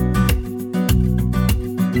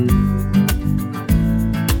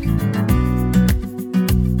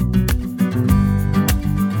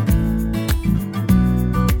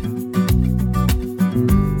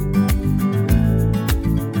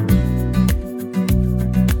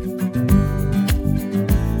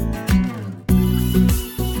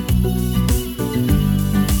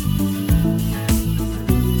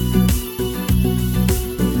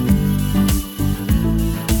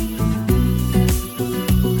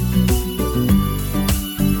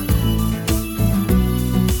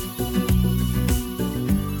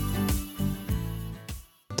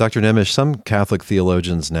 Dr. Nemes, some Catholic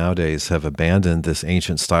theologians nowadays have abandoned this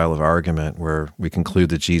ancient style of argument where we conclude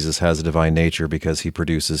that Jesus has a divine nature because he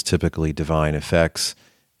produces typically divine effects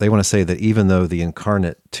they want to say that even though the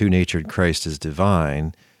incarnate two-natured Christ is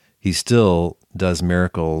divine, he still does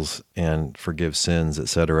miracles and forgives sins,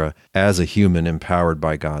 etc., as a human empowered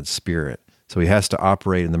by God's Spirit. So he has to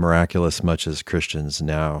operate in the miraculous much as Christians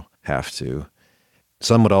now have to.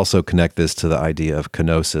 Some would also connect this to the idea of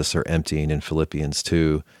kenosis or emptying in Philippians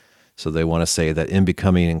 2. So they want to say that in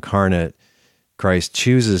becoming incarnate, Christ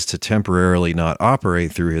chooses to temporarily not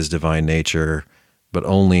operate through his divine nature, but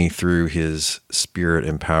only through his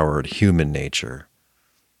Spirit-empowered human nature.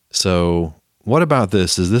 So what about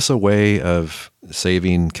this? Is this a way of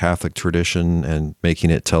saving Catholic tradition and making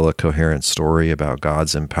it tell a coherent story about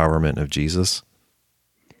God's empowerment of Jesus?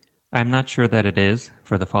 I'm not sure that it is,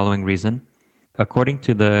 for the following reason. According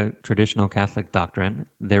to the traditional Catholic doctrine,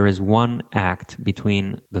 there is one act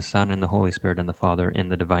between the Son and the Holy Spirit and the Father in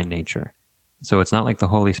the divine nature. So it's not like the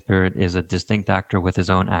Holy Spirit is a distinct actor with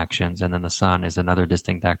his own actions, and then the Son is another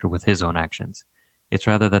distinct actor with his own actions. It's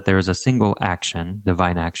rather that there is a single action,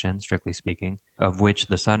 divine action, strictly speaking, of which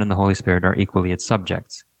the Son and the Holy Spirit are equally its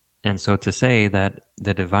subjects. And so to say that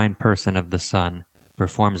the divine person of the Son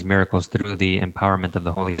performs miracles through the empowerment of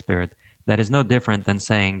the Holy Spirit, that is no different than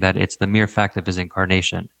saying that it's the mere fact of his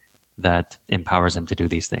incarnation that empowers him to do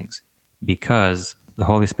these things. Because the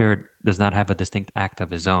Holy Spirit does not have a distinct act of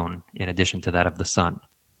his own in addition to that of the Son.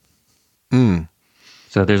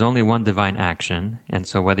 So there's only one divine action, and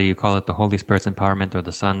so whether you call it the Holy Spirit's empowerment or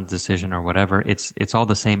the Son's decision or whatever, it's all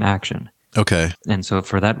the same action. Okay. And so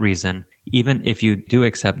for that reason, even if you do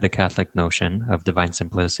accept the Catholic notion of divine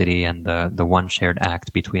simplicity and the one shared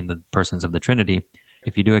act between the persons of the Trinity,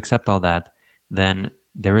 if you do accept all that, then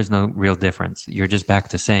there is no real difference. You're just back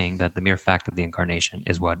to saying that the mere fact of the incarnation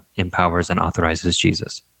is what empowers and authorizes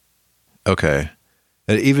Jesus. Okay.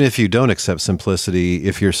 And even if you don't accept simplicity,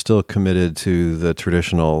 if you're still committed to the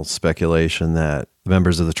traditional speculation that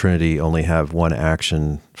members of the Trinity only have one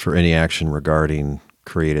action for any action regarding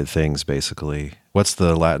created things, basically. What's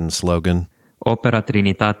the Latin slogan? Opera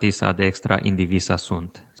Trinitatis ad extra indivisa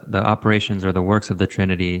sunt. The operations or the works of the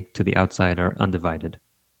Trinity to the outside are undivided.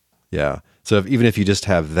 Yeah. So even if you just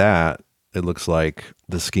have that, it looks like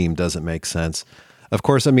the scheme doesn't make sense. Of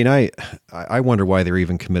course, I mean, I wonder why they're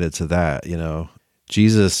even committed to that, you know.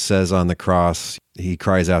 Jesus says on the cross, he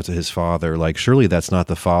cries out to his Father, like, surely that's not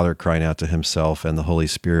the Father crying out to himself and the Holy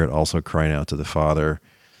Spirit also crying out to the Father.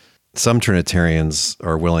 Some Trinitarians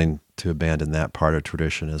are willing to abandon that part of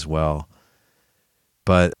tradition as well.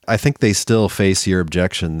 But I think they still face your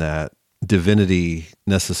objection that divinity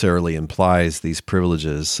necessarily implies these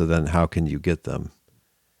privileges, so then how can you get them?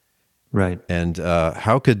 Right. And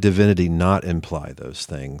how could divinity not imply those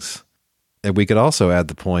things? And we could also add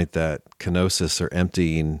the point that kenosis or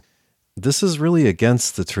emptying, this is really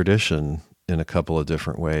against the tradition in a couple of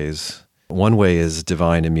different ways. One way is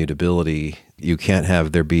divine immutability. You can't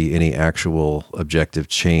have there be any actual objective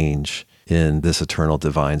change in this eternal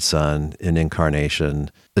divine Son in incarnation,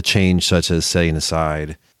 a change such as setting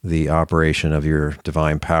aside the operation of your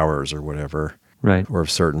divine powers or whatever, right, or of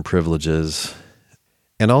certain privileges.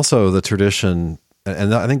 And also the tradition,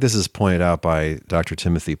 and I think this is pointed out by Dr.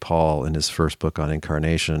 Timothy Paul in his first book on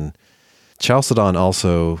incarnation. Chalcedon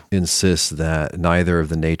also insists that neither of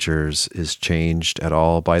the natures is changed at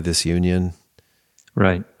all by this union.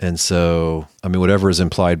 Right. And so, I mean, whatever is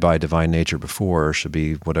implied by divine nature before should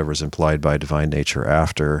be whatever is implied by divine nature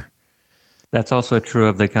after. That's also true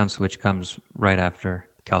of the council which comes right after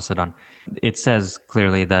Chalcedon. It says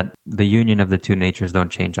clearly that the union of the two natures don't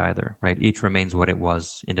change either, right? Each remains what it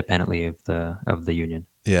was independently of the union.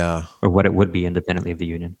 Yeah. Or what it would be independently of the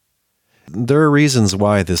union. There are reasons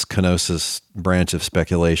why this kenosis branch of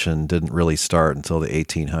speculation didn't really start until the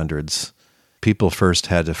 1800s. People first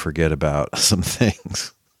had to forget about some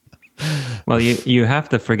things. Well, you have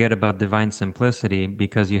to forget about divine simplicity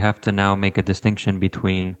because you have to now make a distinction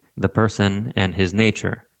between the person and his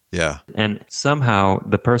nature. Yeah. And somehow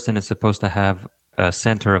the person is supposed to have a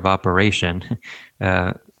center of operation,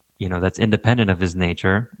 that's independent of his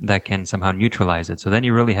nature that can somehow neutralize it. So then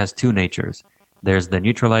he really has two natures. There's the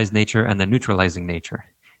neutralized nature and the neutralizing nature.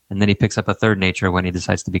 And then he picks up a third nature when he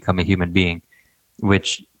decides to become a human being,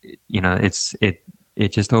 which,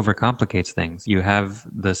 it just overcomplicates things. You have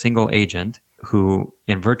the single agent who,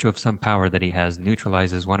 in virtue of some power that he has,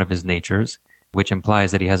 neutralizes one of his natures, which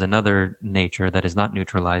implies that he has another nature that is not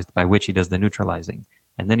neutralized by which he does the neutralizing.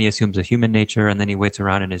 And then he assumes a human nature, and then he waits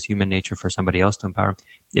around in his human nature for somebody else to empower him.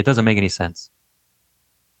 It doesn't make any sense.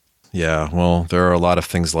 Yeah, well, there are a lot of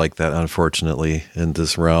things like that, unfortunately, in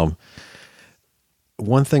this realm.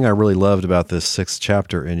 One thing I really loved about this 6th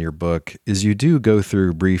chapter in your book is you do go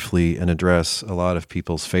through briefly and address a lot of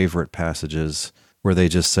people's favorite passages where they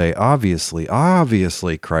just say, obviously,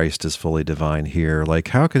 Christ is fully divine here. Like,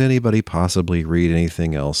 how could anybody possibly read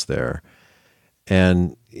anything else there?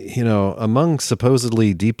 And, among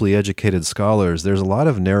supposedly deeply educated scholars, there's a lot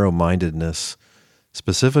of narrow-mindedness,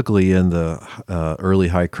 specifically in the early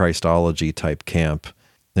high Christology type camp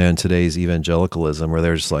and today's evangelicalism, where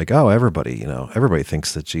they're just like, oh, everybody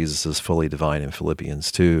thinks that Jesus is fully divine in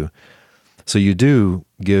Philippians 2. So you do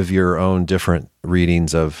give your own different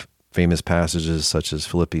readings of famous passages such as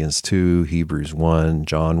Philippians 2, Hebrews 1,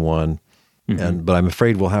 John 1. But I'm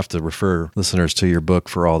afraid we'll have to refer listeners to your book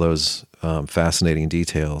for all those fascinating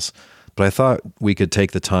details. But I thought we could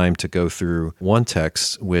take the time to go through one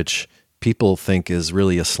text which people think is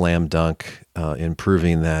really a slam dunk in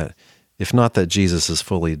proving that, if not that Jesus is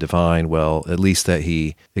fully divine, well, at least that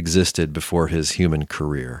he existed before his human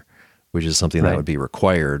career, which is something that would be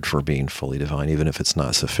required for being fully divine, even if it's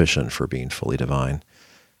not sufficient for being fully divine.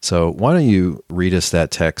 So why don't you read us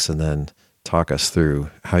that text and then talk us through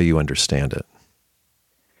how you understand it?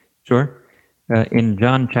 Sure. In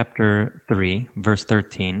John chapter 3, verse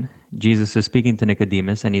 13, Jesus is speaking to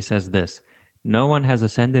Nicodemus, and he says this, "No one has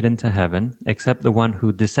ascended into heaven except the one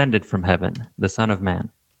who descended from heaven, the Son of Man."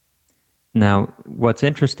 Now, what's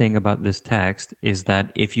interesting about this text is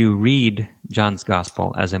that if you read John's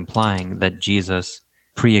gospel as implying that Jesus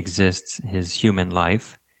pre-exists his human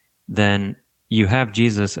life, then you have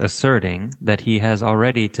Jesus asserting that he has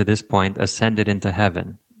already to this point ascended into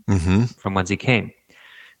heaven from whence he came.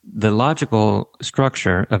 The logical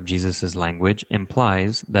structure of Jesus's language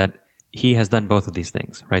implies that he has done both of these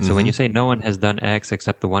things, right? So when you say no one has done X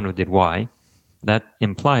except the one who did Y, that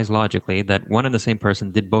implies logically that one and the same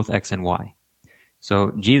person did both X and Y.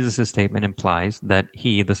 So Jesus' statement implies that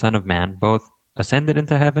he, the Son of Man, both ascended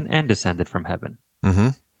into heaven and descended from heaven.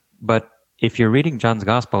 But if you're reading John's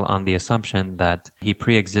gospel on the assumption that he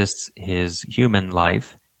pre-exists his human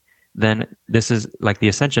life, then this is like the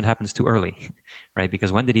ascension happens too early, right?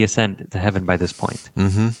 Because when did he ascend to heaven by this point?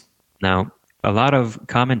 Now, a lot of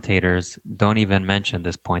commentators don't even mention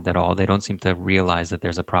this point at all. They don't seem to realize that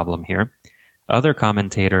there's a problem here. Other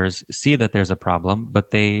commentators see that there's a problem,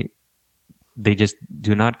 but they just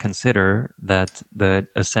do not consider that the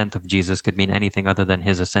ascent of Jesus could mean anything other than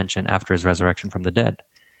his ascension after his resurrection from the dead.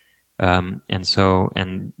 And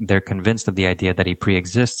they're convinced of the idea that he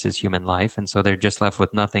pre-exists his human life, and so they're just left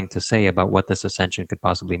with nothing to say about what this ascension could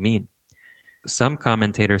possibly mean. Some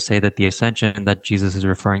commentators say that the ascension that Jesus is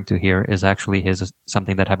referring to here is actually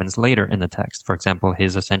something that happens later in the text. For example,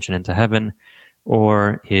 his ascension into heaven,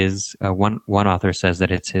 or his one author says that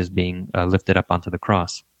it's his being lifted up onto the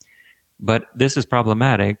cross. But this is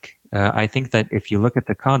problematic. I think that if you look at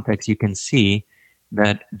the context, you can see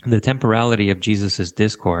that the temporality of Jesus's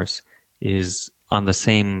discourse is on the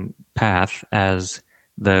same path as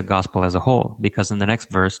the gospel as a whole, because in the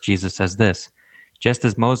next verse, Jesus says this, "Just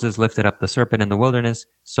as Moses lifted up the serpent in the wilderness,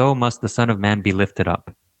 so must the Son of Man be lifted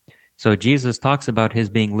up." So Jesus talks about his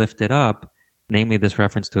being lifted up, namely this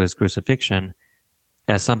reference to his crucifixion,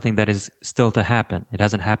 as something that is still to happen. It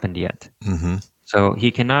hasn't happened yet. So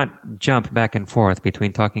he cannot jump back and forth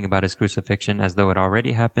between talking about his crucifixion as though it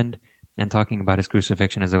already happened and talking about his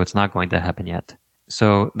crucifixion as though it's not going to happen yet.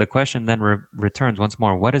 So the question then returns once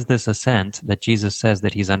more, what is this ascent that Jesus says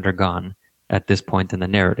that he's undergone at this point in the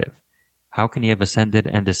narrative? How can he have ascended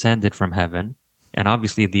and descended from heaven? And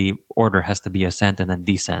obviously the order has to be ascent and then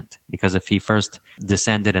descent, because if he first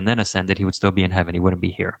descended and then ascended, he would still be in heaven. He wouldn't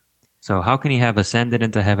be here. So how can he have ascended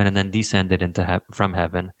into heaven and then descended from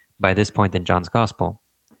heaven by this point in John's gospel?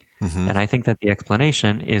 And I think that the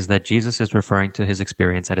explanation is that Jesus is referring to his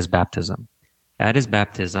experience at his baptism. At his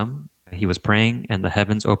baptism, he was praying and the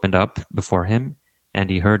heavens opened up before him, and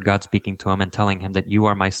he heard God speaking to him and telling him that you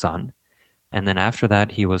are my son. And then after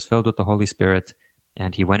that, he was filled with the Holy Spirit,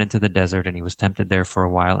 and he went into the desert and he was tempted there for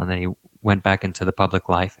a while, and then he went back into the public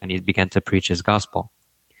life and he began to preach his gospel.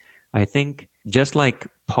 I think just like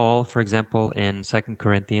Paul, for example, in 2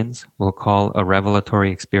 Corinthians, will call a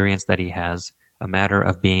revelatory experience that he has a matter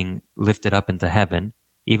of being lifted up into heaven,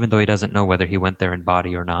 even though he doesn't know whether he went there in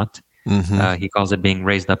body or not. He calls it being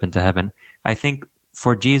raised up into heaven. I think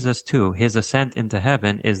for Jesus too, his ascent into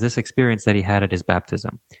heaven is this experience that he had at his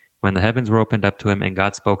baptism, when the heavens were opened up to him and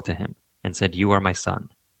God spoke to him and said, "You are my son."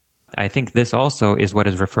 I think this also is what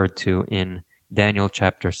is referred to in Daniel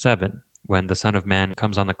chapter 7, when the Son of Man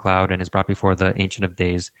comes on the cloud and is brought before the Ancient of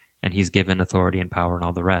Days, and he's given authority and power and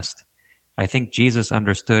all the rest. I think Jesus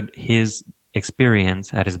understood his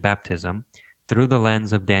experience at his baptism through the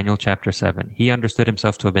lens of Daniel chapter 7. He understood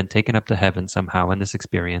himself to have been taken up to heaven somehow in this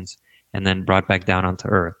experience and then brought back down onto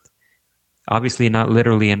earth. Obviously not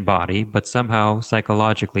literally in body, but somehow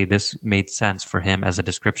psychologically this made sense for him as a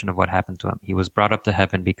description of what happened to him. He was brought up to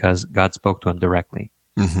heaven because God spoke to him directly.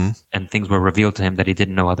 And things were revealed to him that he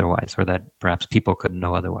didn't know otherwise, or that perhaps people couldn't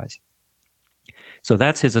know otherwise. So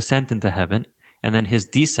that's his ascent into heaven. And then his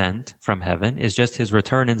descent from heaven is just his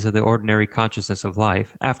return into the ordinary consciousness of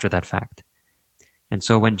life after that fact. And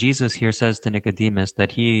so when Jesus here says to Nicodemus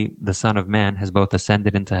that he, the Son of Man, has both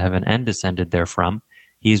ascended into heaven and descended therefrom,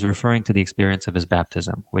 he's referring to the experience of his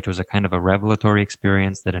baptism, which was a kind of a revelatory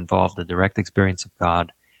experience that involved the direct experience of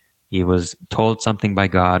God. He was told something by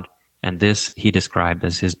God, and this he described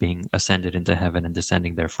as his being ascended into heaven and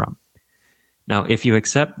descending therefrom. Now, if you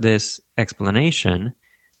accept this explanation,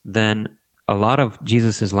 then a lot of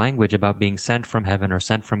Jesus' language about being sent from heaven or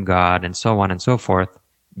sent from God and so on and so forth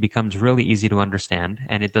becomes really easy to understand,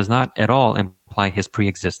 and it does not at all imply his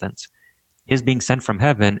pre-existence. His being sent from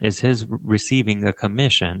heaven is his receiving a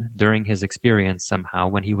commission during his experience somehow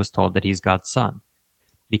when he was told that he's God's son.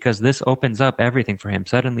 Because this opens up everything for him.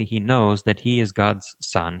 Suddenly he knows that he is God's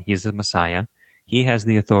son, he is the Messiah. He has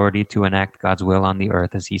the authority to enact God's will on the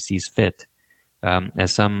earth as he sees fit.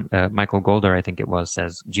 As Michael Golder, I think it was,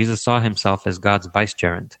 says, Jesus saw himself as God's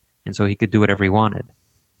vicegerent, and so he could do whatever he wanted.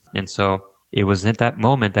 And so it was at that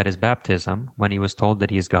moment at his baptism, when he was told that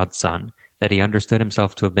he is God's son, that he understood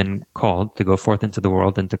himself to have been called to go forth into the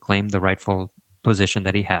world and to claim the rightful position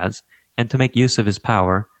that he has, and to make use of his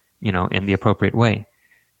power, in the appropriate way.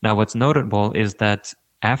 Now, what's notable is that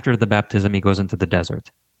after the baptism, he goes into the desert,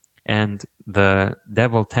 and the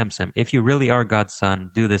devil tempts him. If you really are God's son,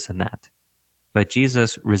 do this and that. But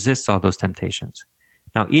Jesus resists all those temptations.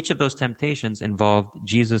 Now, each of those temptations involved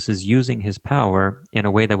Jesus' using his power in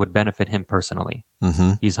a way that would benefit him personally.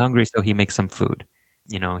 He's hungry, so he makes some food.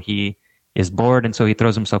 He is bored, and so he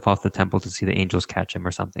throws himself off the temple to see the angels catch him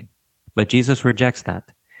or something. But Jesus rejects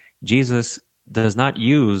that. Jesus does not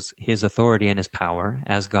use his authority and his power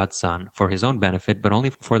as God's son for his own benefit, but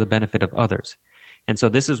only for the benefit of others. And so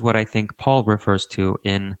this is what I think Paul refers to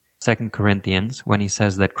in 2 Corinthians when he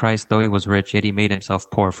says that Christ, though he was rich, yet he made himself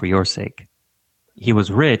poor for your sake. He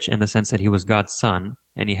was rich in the sense that he was God's son,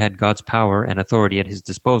 and he had God's power and authority at his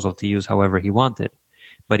disposal to use however he wanted.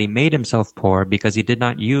 But he made himself poor because he did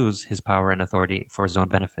not use his power and authority for his own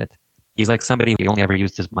benefit. He's like somebody who only ever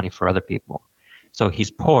used his money for other people. So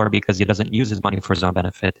he's poor because he doesn't use his money for his own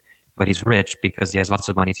benefit, but he's rich because he has lots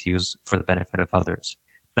of money to use for the benefit of others.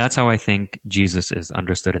 That's how I think Jesus is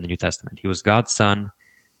understood in the New Testament. He was God's son.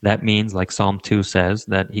 That means, like Psalm 2 says,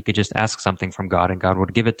 that he could just ask something from God and God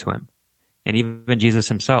would give it to him. And even Jesus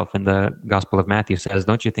himself in the Gospel of Matthew says,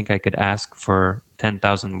 don't you think I could ask for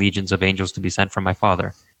 10,000 legions of angels to be sent from my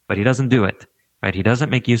Father? But he doesn't do it, right? He doesn't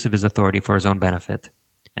make use of his authority for his own benefit.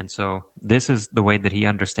 And so this is the way that he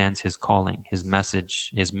understands his calling, his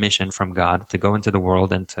message, his mission from God to go into the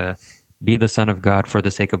world and to be the Son of God for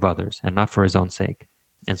the sake of others and not for his own sake.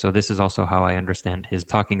 And so this is also how I understand his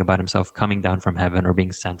talking about himself coming down from heaven or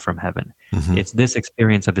being sent from heaven. It's this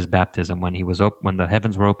experience of his baptism when when the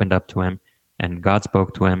heavens were opened up to him and God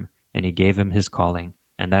spoke to him and he gave him his calling,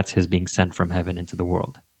 and that's his being sent from heaven into the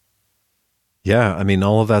world. Yeah,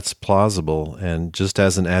 all of that's plausible. And just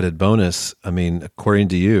as an added bonus, according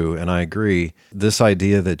to you, and I agree, this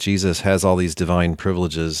idea that Jesus has all these divine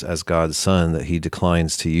privileges as God's son that he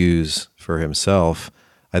declines to use for himself,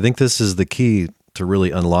 I think this is the key to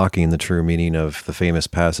really unlocking the true meaning of the famous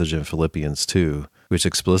passage in Philippians 2, which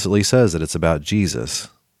explicitly says that it's about Jesus,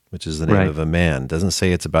 which is the name of a man. It doesn't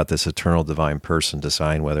say it's about this eternal divine person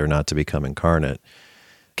deciding whether or not to become incarnate.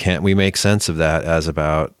 Can't we make sense of that as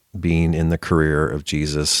about being in the career of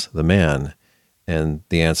Jesus, the man? And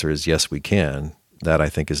the answer is yes, we can. That, I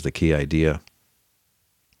think, is the key idea.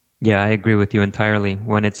 Yeah, I agree with you entirely.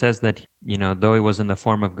 When it says that, though he was in the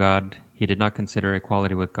form of God, he did not consider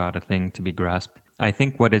equality with God a thing to be grasped. I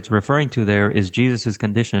think what it's referring to there is Jesus'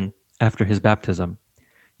 condition after his baptism.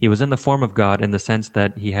 He was in the form of God in the sense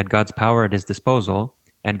that he had God's power at his disposal,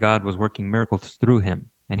 and God was working miracles through him.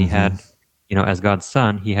 And he had, as God's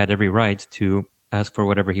son, he had every right to ask for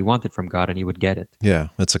whatever he wanted from God, and he would get it. Yeah,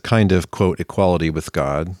 it's a kind of, quote, equality with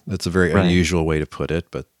God. It's a very unusual way to put it,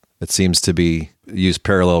 but it seems to be used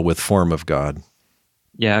parallel with form of God.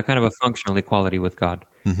 Yeah, kind of a functional equality with God.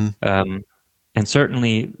 And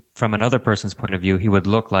certainly, from another person's point of view, he would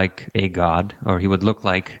look like a God, or he would look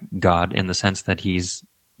like God in the sense that he's,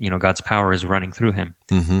 God's power is running through him.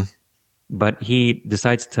 But he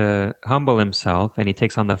decides to humble himself, and he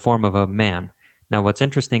takes on the form of a man. Now, what's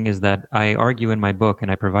interesting is that I argue in my book, and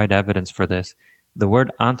I provide evidence for this, the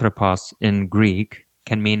word anthropos in Greek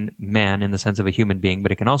can mean man in the sense of a human being,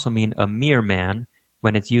 but it can also mean a mere man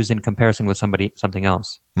when it's used in comparison with something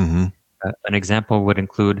else. An example would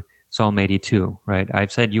include Psalm 82, right?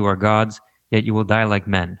 I've said you are gods, yet you will die like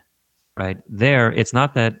men, right? There, it's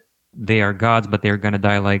not that they are gods, but they're going to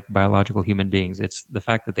die like biological human beings. It's the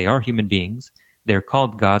fact that they are human beings. They're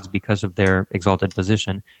called gods because of their exalted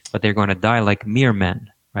position, but they're going to die like mere men,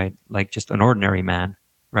 right? Like just an ordinary man,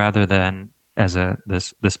 rather than as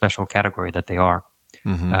the special category that they are.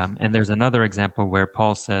 And there's another example where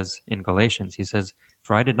Paul says in Galatians, he says,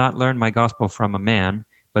 "For I did not learn my gospel from a man,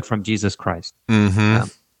 but from Jesus Christ."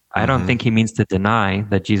 I don't think he means to deny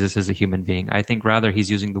that Jesus is a human being. I think rather he's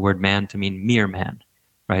using the word man to mean mere man,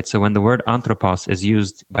 right? So when the word anthropos is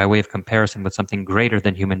used by way of comparison with something greater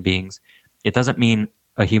than human beings, it doesn't mean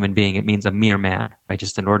a human being. It means a mere man, right?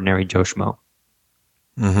 Just an ordinary Joe Schmo.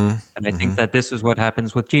 And I think that this is what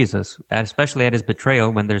happens with Jesus, especially at his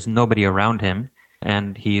betrayal when there's nobody around him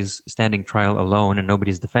and he's standing trial alone and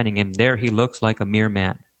nobody's defending him. There he looks like a mere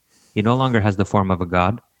man. He no longer has the form of a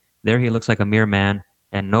god. There he looks like a mere man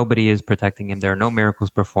and nobody is protecting him. There are no miracles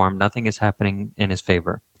performed. Nothing is happening in his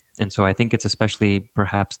favor. And so I think it's especially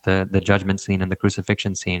perhaps the judgment scene and the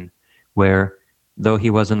crucifixion scene where though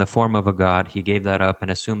he was in the form of a god, he gave that up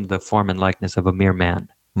and assumed the form and likeness of a mere man.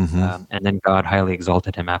 And then God highly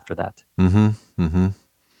exalted him after that.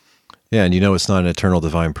 Yeah, and it's not an eternal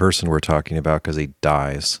divine person we're talking about because he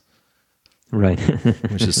dies. Right.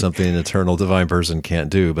 Which is something an eternal divine person can't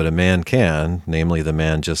do, but a man can, namely the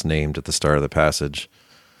man just named at the start of the passage.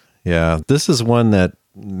 Yeah, this is one that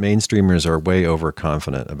mainstreamers are way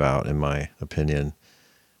overconfident about, in my opinion.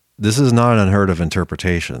 This is not an unheard of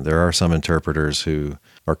interpretation. There are some interpreters who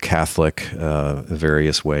are Catholic in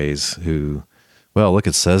various ways who, well, look,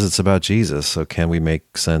 it says it's about Jesus, so can we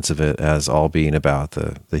make sense of it as all being about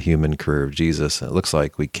the human career of Jesus? And it looks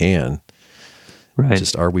like we can. Right.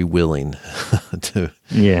 Just are we willing to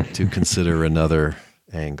consider another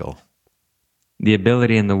angle? The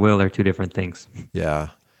ability and the will are two different things. Yeah.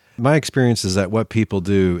 My experience is that what people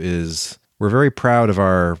do is we're very proud of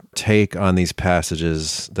our take on these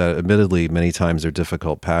passages that admittedly many times are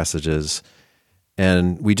difficult passages.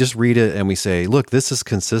 And we just read it and we say, look, this is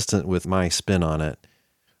consistent with my spin on it.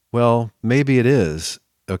 Well, maybe it is,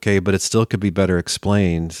 okay, but it still could be better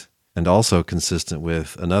explained and also consistent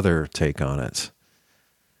with another take on it.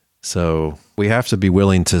 So we have to be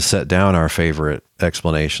willing to set down our favorite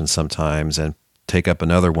explanation sometimes and take up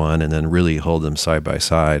another one and then really hold them side by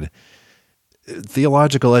side.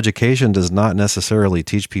 Theological education does not necessarily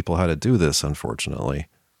teach people how to do this, unfortunately.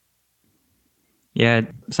 Yeah,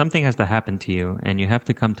 something has to happen to you, and you have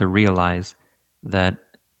to come to realize that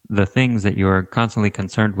the things that you're constantly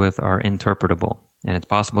concerned with are interpretable, and it's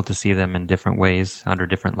possible to see them in different ways, under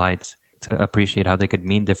different lights, to appreciate how they could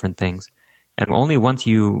mean different things. And only once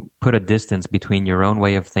you put a distance between your own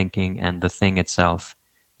way of thinking and the thing itself,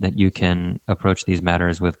 that you can approach these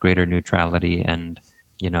matters with greater neutrality and,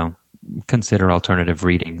 consider alternative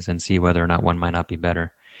readings and see whether or not one might not be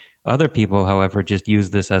better. Other people, however, just use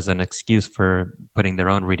this as an excuse for putting their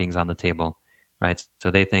own readings on the table, right? So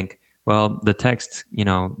they think, well, the text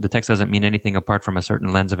doesn't mean anything apart from a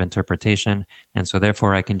certain lens of interpretation, and so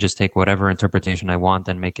therefore I can just take whatever interpretation I want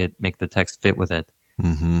and make the text fit with it.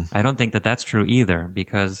 I don't think that that's true either,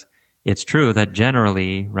 because it's true that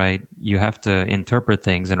generally, right, you have to interpret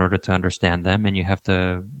things in order to understand them, and you have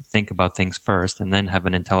to think about things first and then have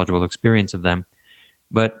an intelligible experience of them.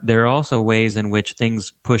 But there are also ways in which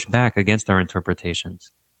things push back against our interpretations.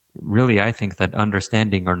 Really, I think that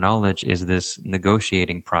understanding or knowledge is this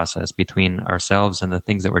negotiating process between ourselves and the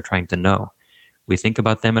things that we're trying to know. We think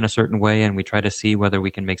about them in a certain way and we try to see whether we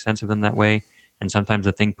can make sense of them that way. And sometimes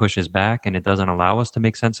the thing pushes back and it doesn't allow us to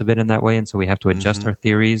make sense of it in that way. And so we have to adjust our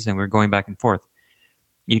theories and we're going back and forth.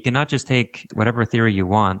 You cannot just take whatever theory you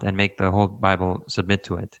want and make the whole Bible submit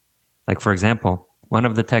to it. Like, for example, one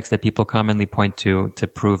of the texts that people commonly point to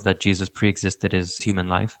prove that Jesus pre-existed his human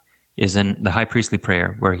life is in the high priestly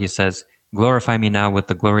prayer, where he says, "Glorify me now with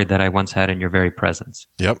the glory that I once had in your very presence."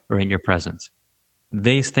 Yep. Or in your presence.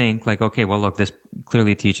 They think like, okay, well, look, this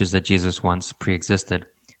clearly teaches that Jesus once pre-existed.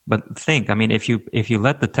 But think, I mean, if you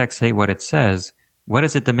let the text say what it says, what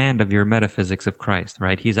does it demand of your metaphysics of Christ,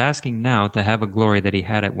 right? He's asking now to have a glory that he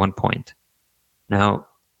had at one point. Now,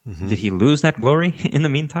 did he lose that glory in the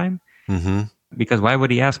meantime? Because why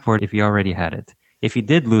would he ask for it if he already had it? If he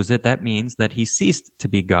did lose it, that means that he ceased to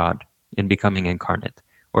be God in becoming incarnate,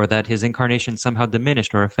 or that his incarnation somehow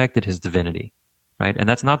diminished or affected his divinity, right? And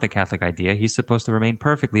that's not the Catholic idea. He's supposed to remain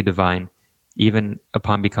perfectly divine even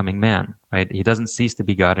upon becoming man, right? He doesn't cease to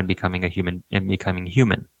be God and becoming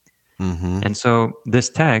human. And so this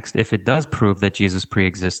text, if it does prove that Jesus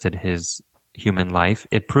pre-existed his human life,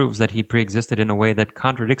 it proves that he preexisted in a way that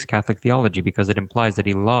contradicts Catholic theology, because it implies that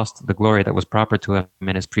he lost the glory that was proper to him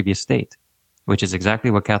in his previous state, which is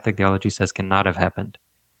exactly what Catholic theology says cannot have happened.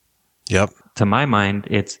 Yep. To my mind,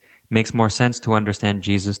 it makes more sense to understand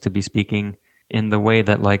Jesus to be speaking in the way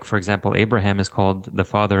that, like, for example, Abraham is called the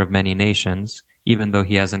father of many nations, even though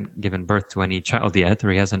he hasn't given birth to any child yet,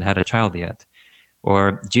 or he hasn't had a child yet.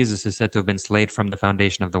 Or Jesus is said to have been slayed from the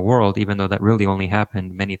foundation of the world, even though that really only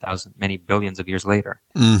happened many billions of years later.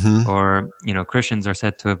 Mm-hmm. Or, Christians are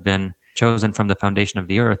said to have been chosen from the foundation of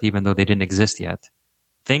the earth, even though they didn't exist yet.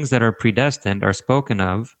 Things that are predestined are spoken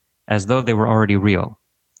of as though they were already real.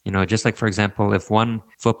 Just like, for example, if one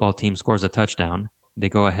football team scores a touchdown, they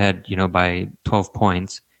go ahead, by 12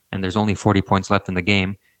 points, and there's only 40 points left in the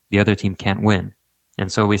game, the other team can't win.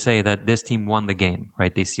 And so we say that this team won the game,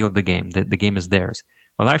 right? They sealed the game. The game is theirs.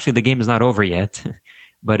 Well, actually, the game is not over yet,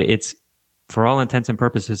 but it's, for all intents and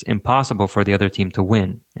purposes, impossible for the other team to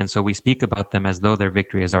win. And so we speak about them as though their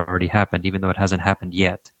victory has already happened, even though it hasn't happened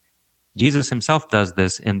yet. Jesus himself does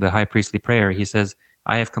this in the high priestly prayer. He says,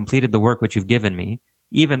 I have completed the work which you've given me,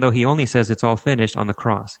 even though he only says it's all finished on the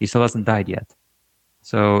cross. He still hasn't died yet.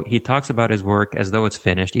 So he talks about his work as though it's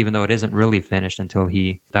finished, even though it isn't really finished until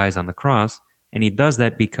he dies on the cross. And he does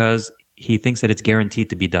that because he thinks that it's guaranteed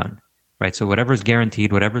to be done, right? So whatever is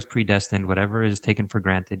guaranteed, whatever is predestined, whatever is taken for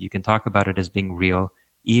granted, you can talk about it as being real,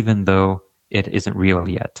 even though it isn't real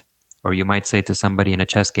yet. Or you might say to somebody in a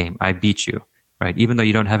chess game, I beat you, right? Even though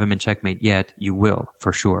you don't have him in checkmate yet, you will,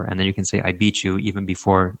 for sure. And then you can say, I beat you, even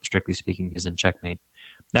before, strictly speaking, he's in checkmate.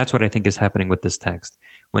 That's what I think is happening with this text.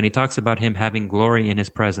 When he talks about him having glory in his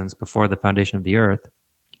presence before the foundation of the earth,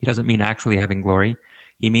 he doesn't mean actually having glory.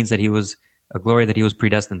 He means that he was a glory that he was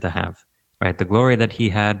predestined to have, right? The glory that he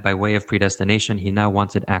had by way of predestination, he now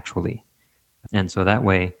wants it actually. And so that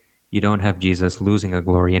way, you don't have Jesus losing a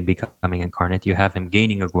glory and becoming incarnate. You have him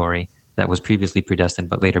gaining a glory that was previously predestined,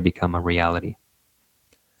 but later become a reality.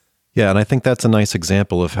 Yeah, and I think that's a nice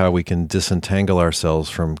example of how we can disentangle ourselves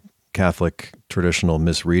from Catholic traditional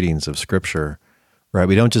misreadings of Scripture, right?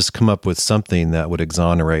 We don't just come up with something that would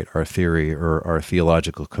exonerate our theory or our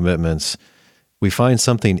theological commitments. We find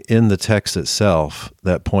something in the text itself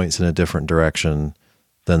that points in a different direction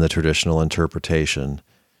than the traditional interpretation,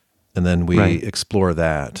 and then we explore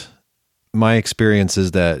that. My experience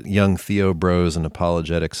is that young theo bros and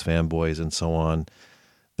apologetics fanboys and so on,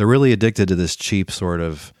 they're really addicted to this cheap sort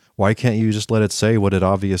of, why can't you just let it say what it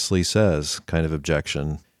obviously says kind of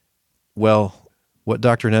objection. Well, what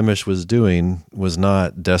Dr. Nemes was doing was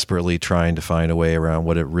not desperately trying to find a way around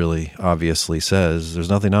what it really obviously says. There's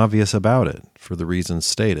nothing obvious about it for the reasons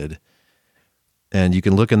stated. And you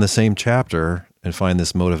can look in the same chapter and find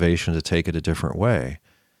this motivation to take it a different way.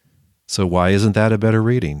 So why isn't that a better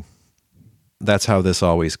reading? That's how this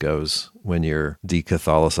always goes when you're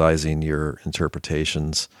de-Catholicizing your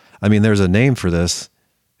interpretations. I mean, there's a name for this,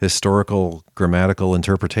 historical grammatical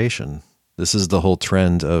interpretation. This is the whole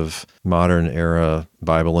trend of modern era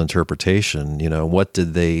Bible interpretation. What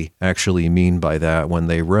did they actually mean by that when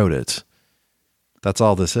they wrote it? That's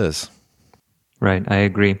all this is. Right, I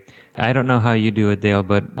agree. I don't know how you do it, Dale,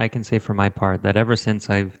 but I can say for my part that ever since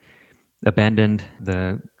I've abandoned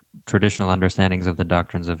the traditional understandings of the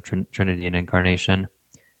doctrines of Trinity and Incarnation,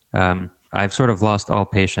 I've sort of lost all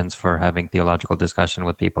patience for having theological discussion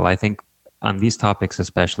with people. I think on these topics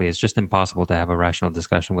especially, it's just impossible to have a rational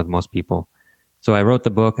discussion with most people. So I wrote the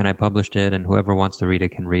book and I published it, and whoever wants to read it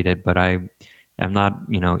can read it, but I am not,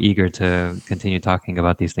 eager to continue talking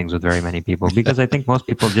about these things with very many people, because I think most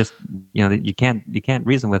people just, you can't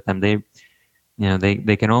reason with them.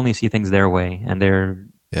 They can only see things their way, and they're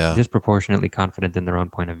disproportionately confident in their own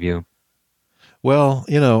point of view. Well,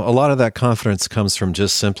 a lot of that confidence comes from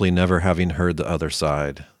just simply never having heard the other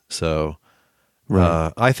side. So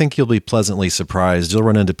I think you'll be pleasantly surprised. You'll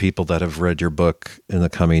run into people that have read your book in the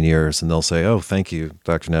coming years, and they'll say, oh, thank you,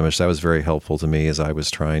 Dr. Nemes. That was very helpful to me as I was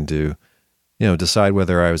trying to, decide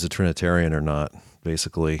whether I was a Trinitarian or not,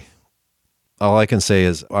 basically. All I can say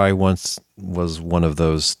is I once was one of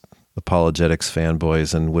those apologetics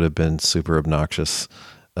fanboys and would have been super obnoxious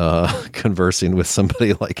conversing with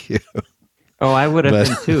somebody like you. Oh, I would have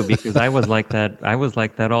been too, because I was like that. I was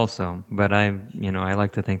like that also. But I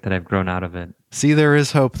like to think that I've grown out of it. See, there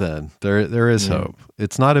is hope then. There is hope.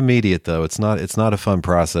 It's not immediate though. It's not a fun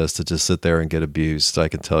process to just sit there and get abused, I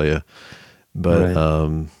can tell you.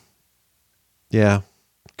 But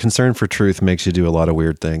concern for truth makes you do a lot of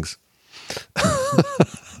weird things.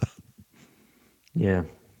 Yeah.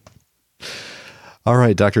 All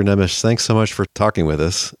right, Dr. Nemes, thanks so much for talking with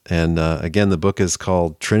us. And again, the book is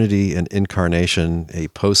called Trinity and Incarnation, a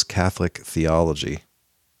Post-Catholic Theology.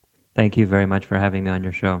 Thank you very much for having me on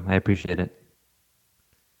your show. I appreciate it.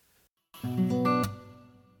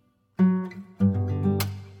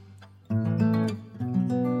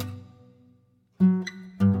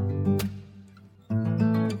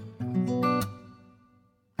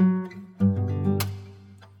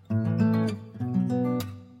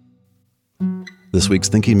 This week's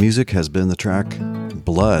Thinking Music has been the track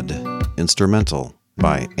Blood, instrumental,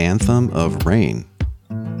 by Anthem of Rain.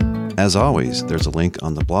 As always, there's a link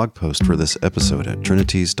on the blog post for this episode at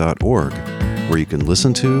trinities.org, where you can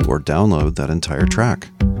listen to or download that entire track.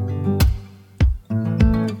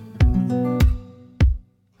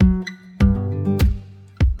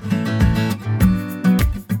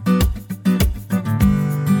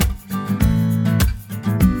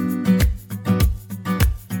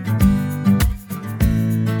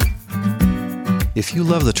 If you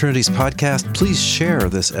love the Trinities podcast, please share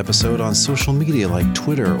this episode on social media like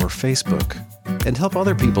Twitter or Facebook, and help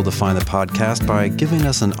other people to find the podcast by giving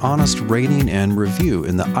us an honest rating and review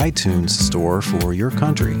in the iTunes store for your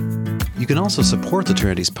country. You can also support the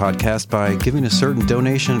Trinities podcast by giving a certain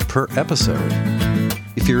donation per episode.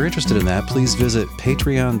 If you're interested in that, please visit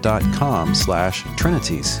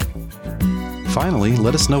patreon.com/Trinities. Finally,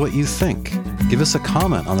 let us know what you think. Give us a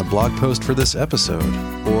comment on the blog post for this episode,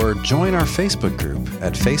 or join our Facebook group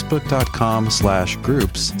at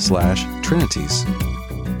facebook.com/groups/Trinities.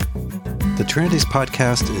 The Trinities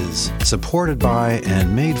podcast is supported by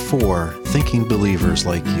and made for thinking believers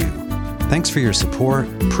like you. Thanks for your support,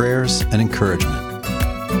 prayers, and encouragement.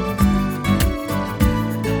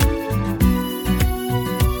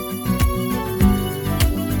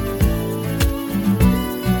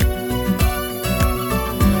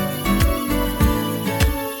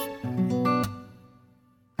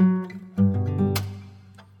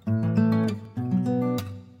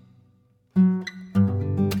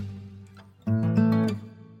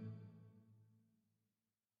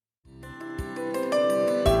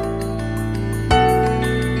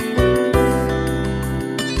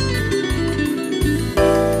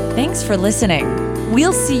 Thanks for listening.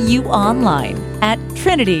 We'll see you online at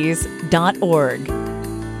trinities.org.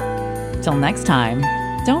 Till next time,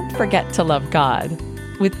 don't forget to love God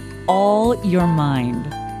with all your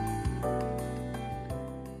mind.